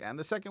Eisenberg, and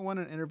the second one,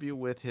 an interview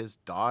with his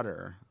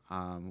daughter,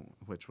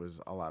 which was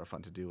a lot of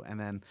fun to do. And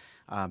then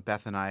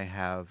Beth and I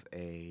have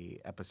a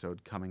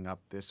episode coming up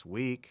this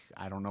week.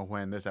 I don't know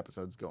when this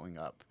episode's going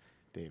up,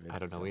 David. I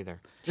don't know either.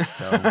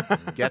 So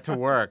get to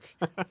work.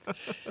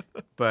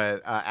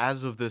 But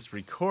as of this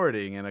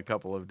recording, in a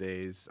couple of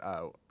days,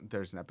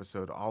 there's an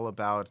episode all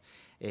about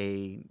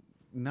a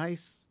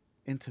nice,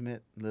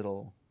 intimate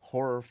little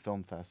horror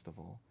film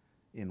festival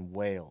in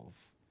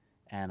Wales.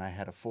 And I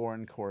had a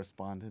foreign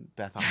correspondent,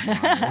 Beth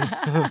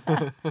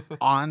O'Connor,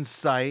 on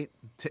site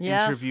to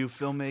Yes. interview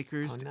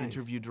filmmakers, Oh, to nice.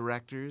 interview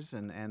directors,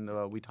 and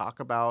we talk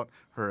about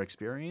her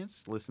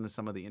experience, listen to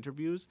some of the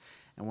interviews.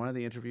 And one of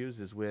the interviews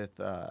is with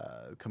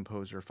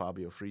composer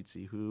Fabio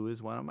Frizzi, who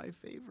is one of my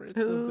favorites.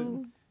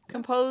 Who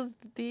composed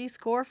the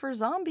score for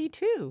Zombie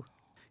 2,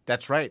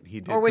 That's right.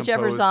 He did or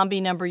whichever compose-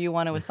 zombie number you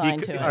want to assign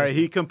to it. All right,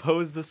 he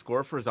composed the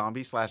score for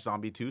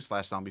Zombie/Zombie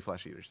 2/Zombie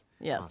Flesh Eaters.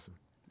 Yes. Awesome.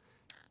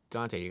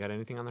 Dante, you got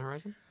anything on the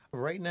horizon?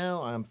 Right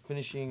now, I'm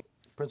finishing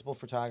principal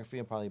photography.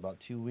 I'm probably about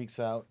 2 weeks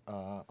out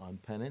on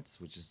Penance,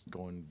 which is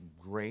going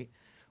great.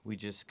 We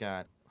just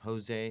got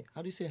Jose.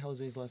 How do you say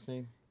Jose's last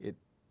name?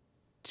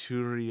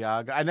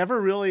 Turiaga. I never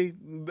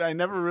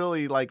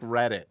really like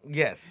read it.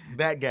 Yes,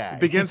 that guy. It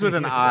begins with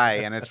an I,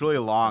 and it's really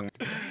long.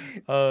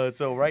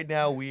 So right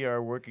now we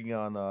are working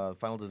on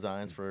final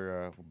designs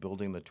for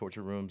building the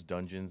torture rooms,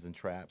 dungeons, and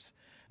traps,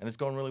 and it's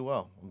going really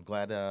well. I'm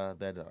glad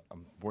that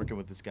I'm working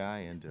with this guy,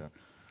 and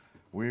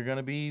we're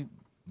gonna be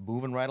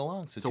moving right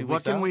along. So 2 what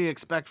weeks can out. we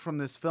expect from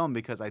this film?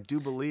 Because I do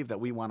believe that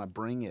we want to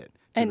bring it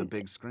to the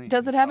big screen.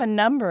 Does it have a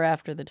number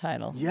after the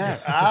title?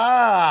 Yes.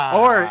 Ah.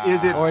 Or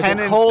is it Or is it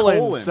penance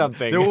colon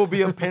something? There will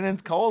be a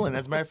penance colon.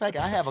 As a matter of fact,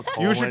 I have a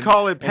colon. You should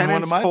call it in one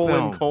penance of my colon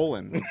films.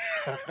 colon.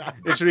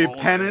 It should be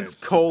penance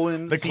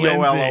colon The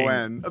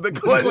COLON. The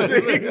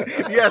cleansing.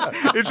 Yes,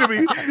 it should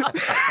be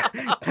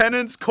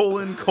penance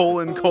colon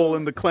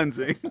the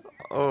cleansing.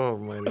 Oh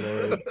my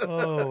lord!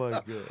 Oh my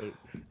god,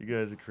 you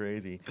guys are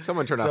crazy.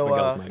 Someone turn off So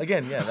Miguel's mic.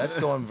 again, yeah, that's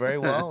going very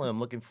well. I'm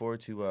looking forward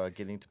to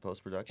getting to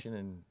post production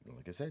and,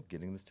 like I said,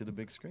 getting this to the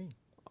big screen.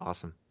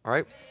 Awesome. All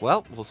right.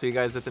 Well, we'll see you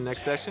guys at the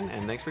next session,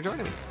 and thanks for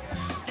joining me.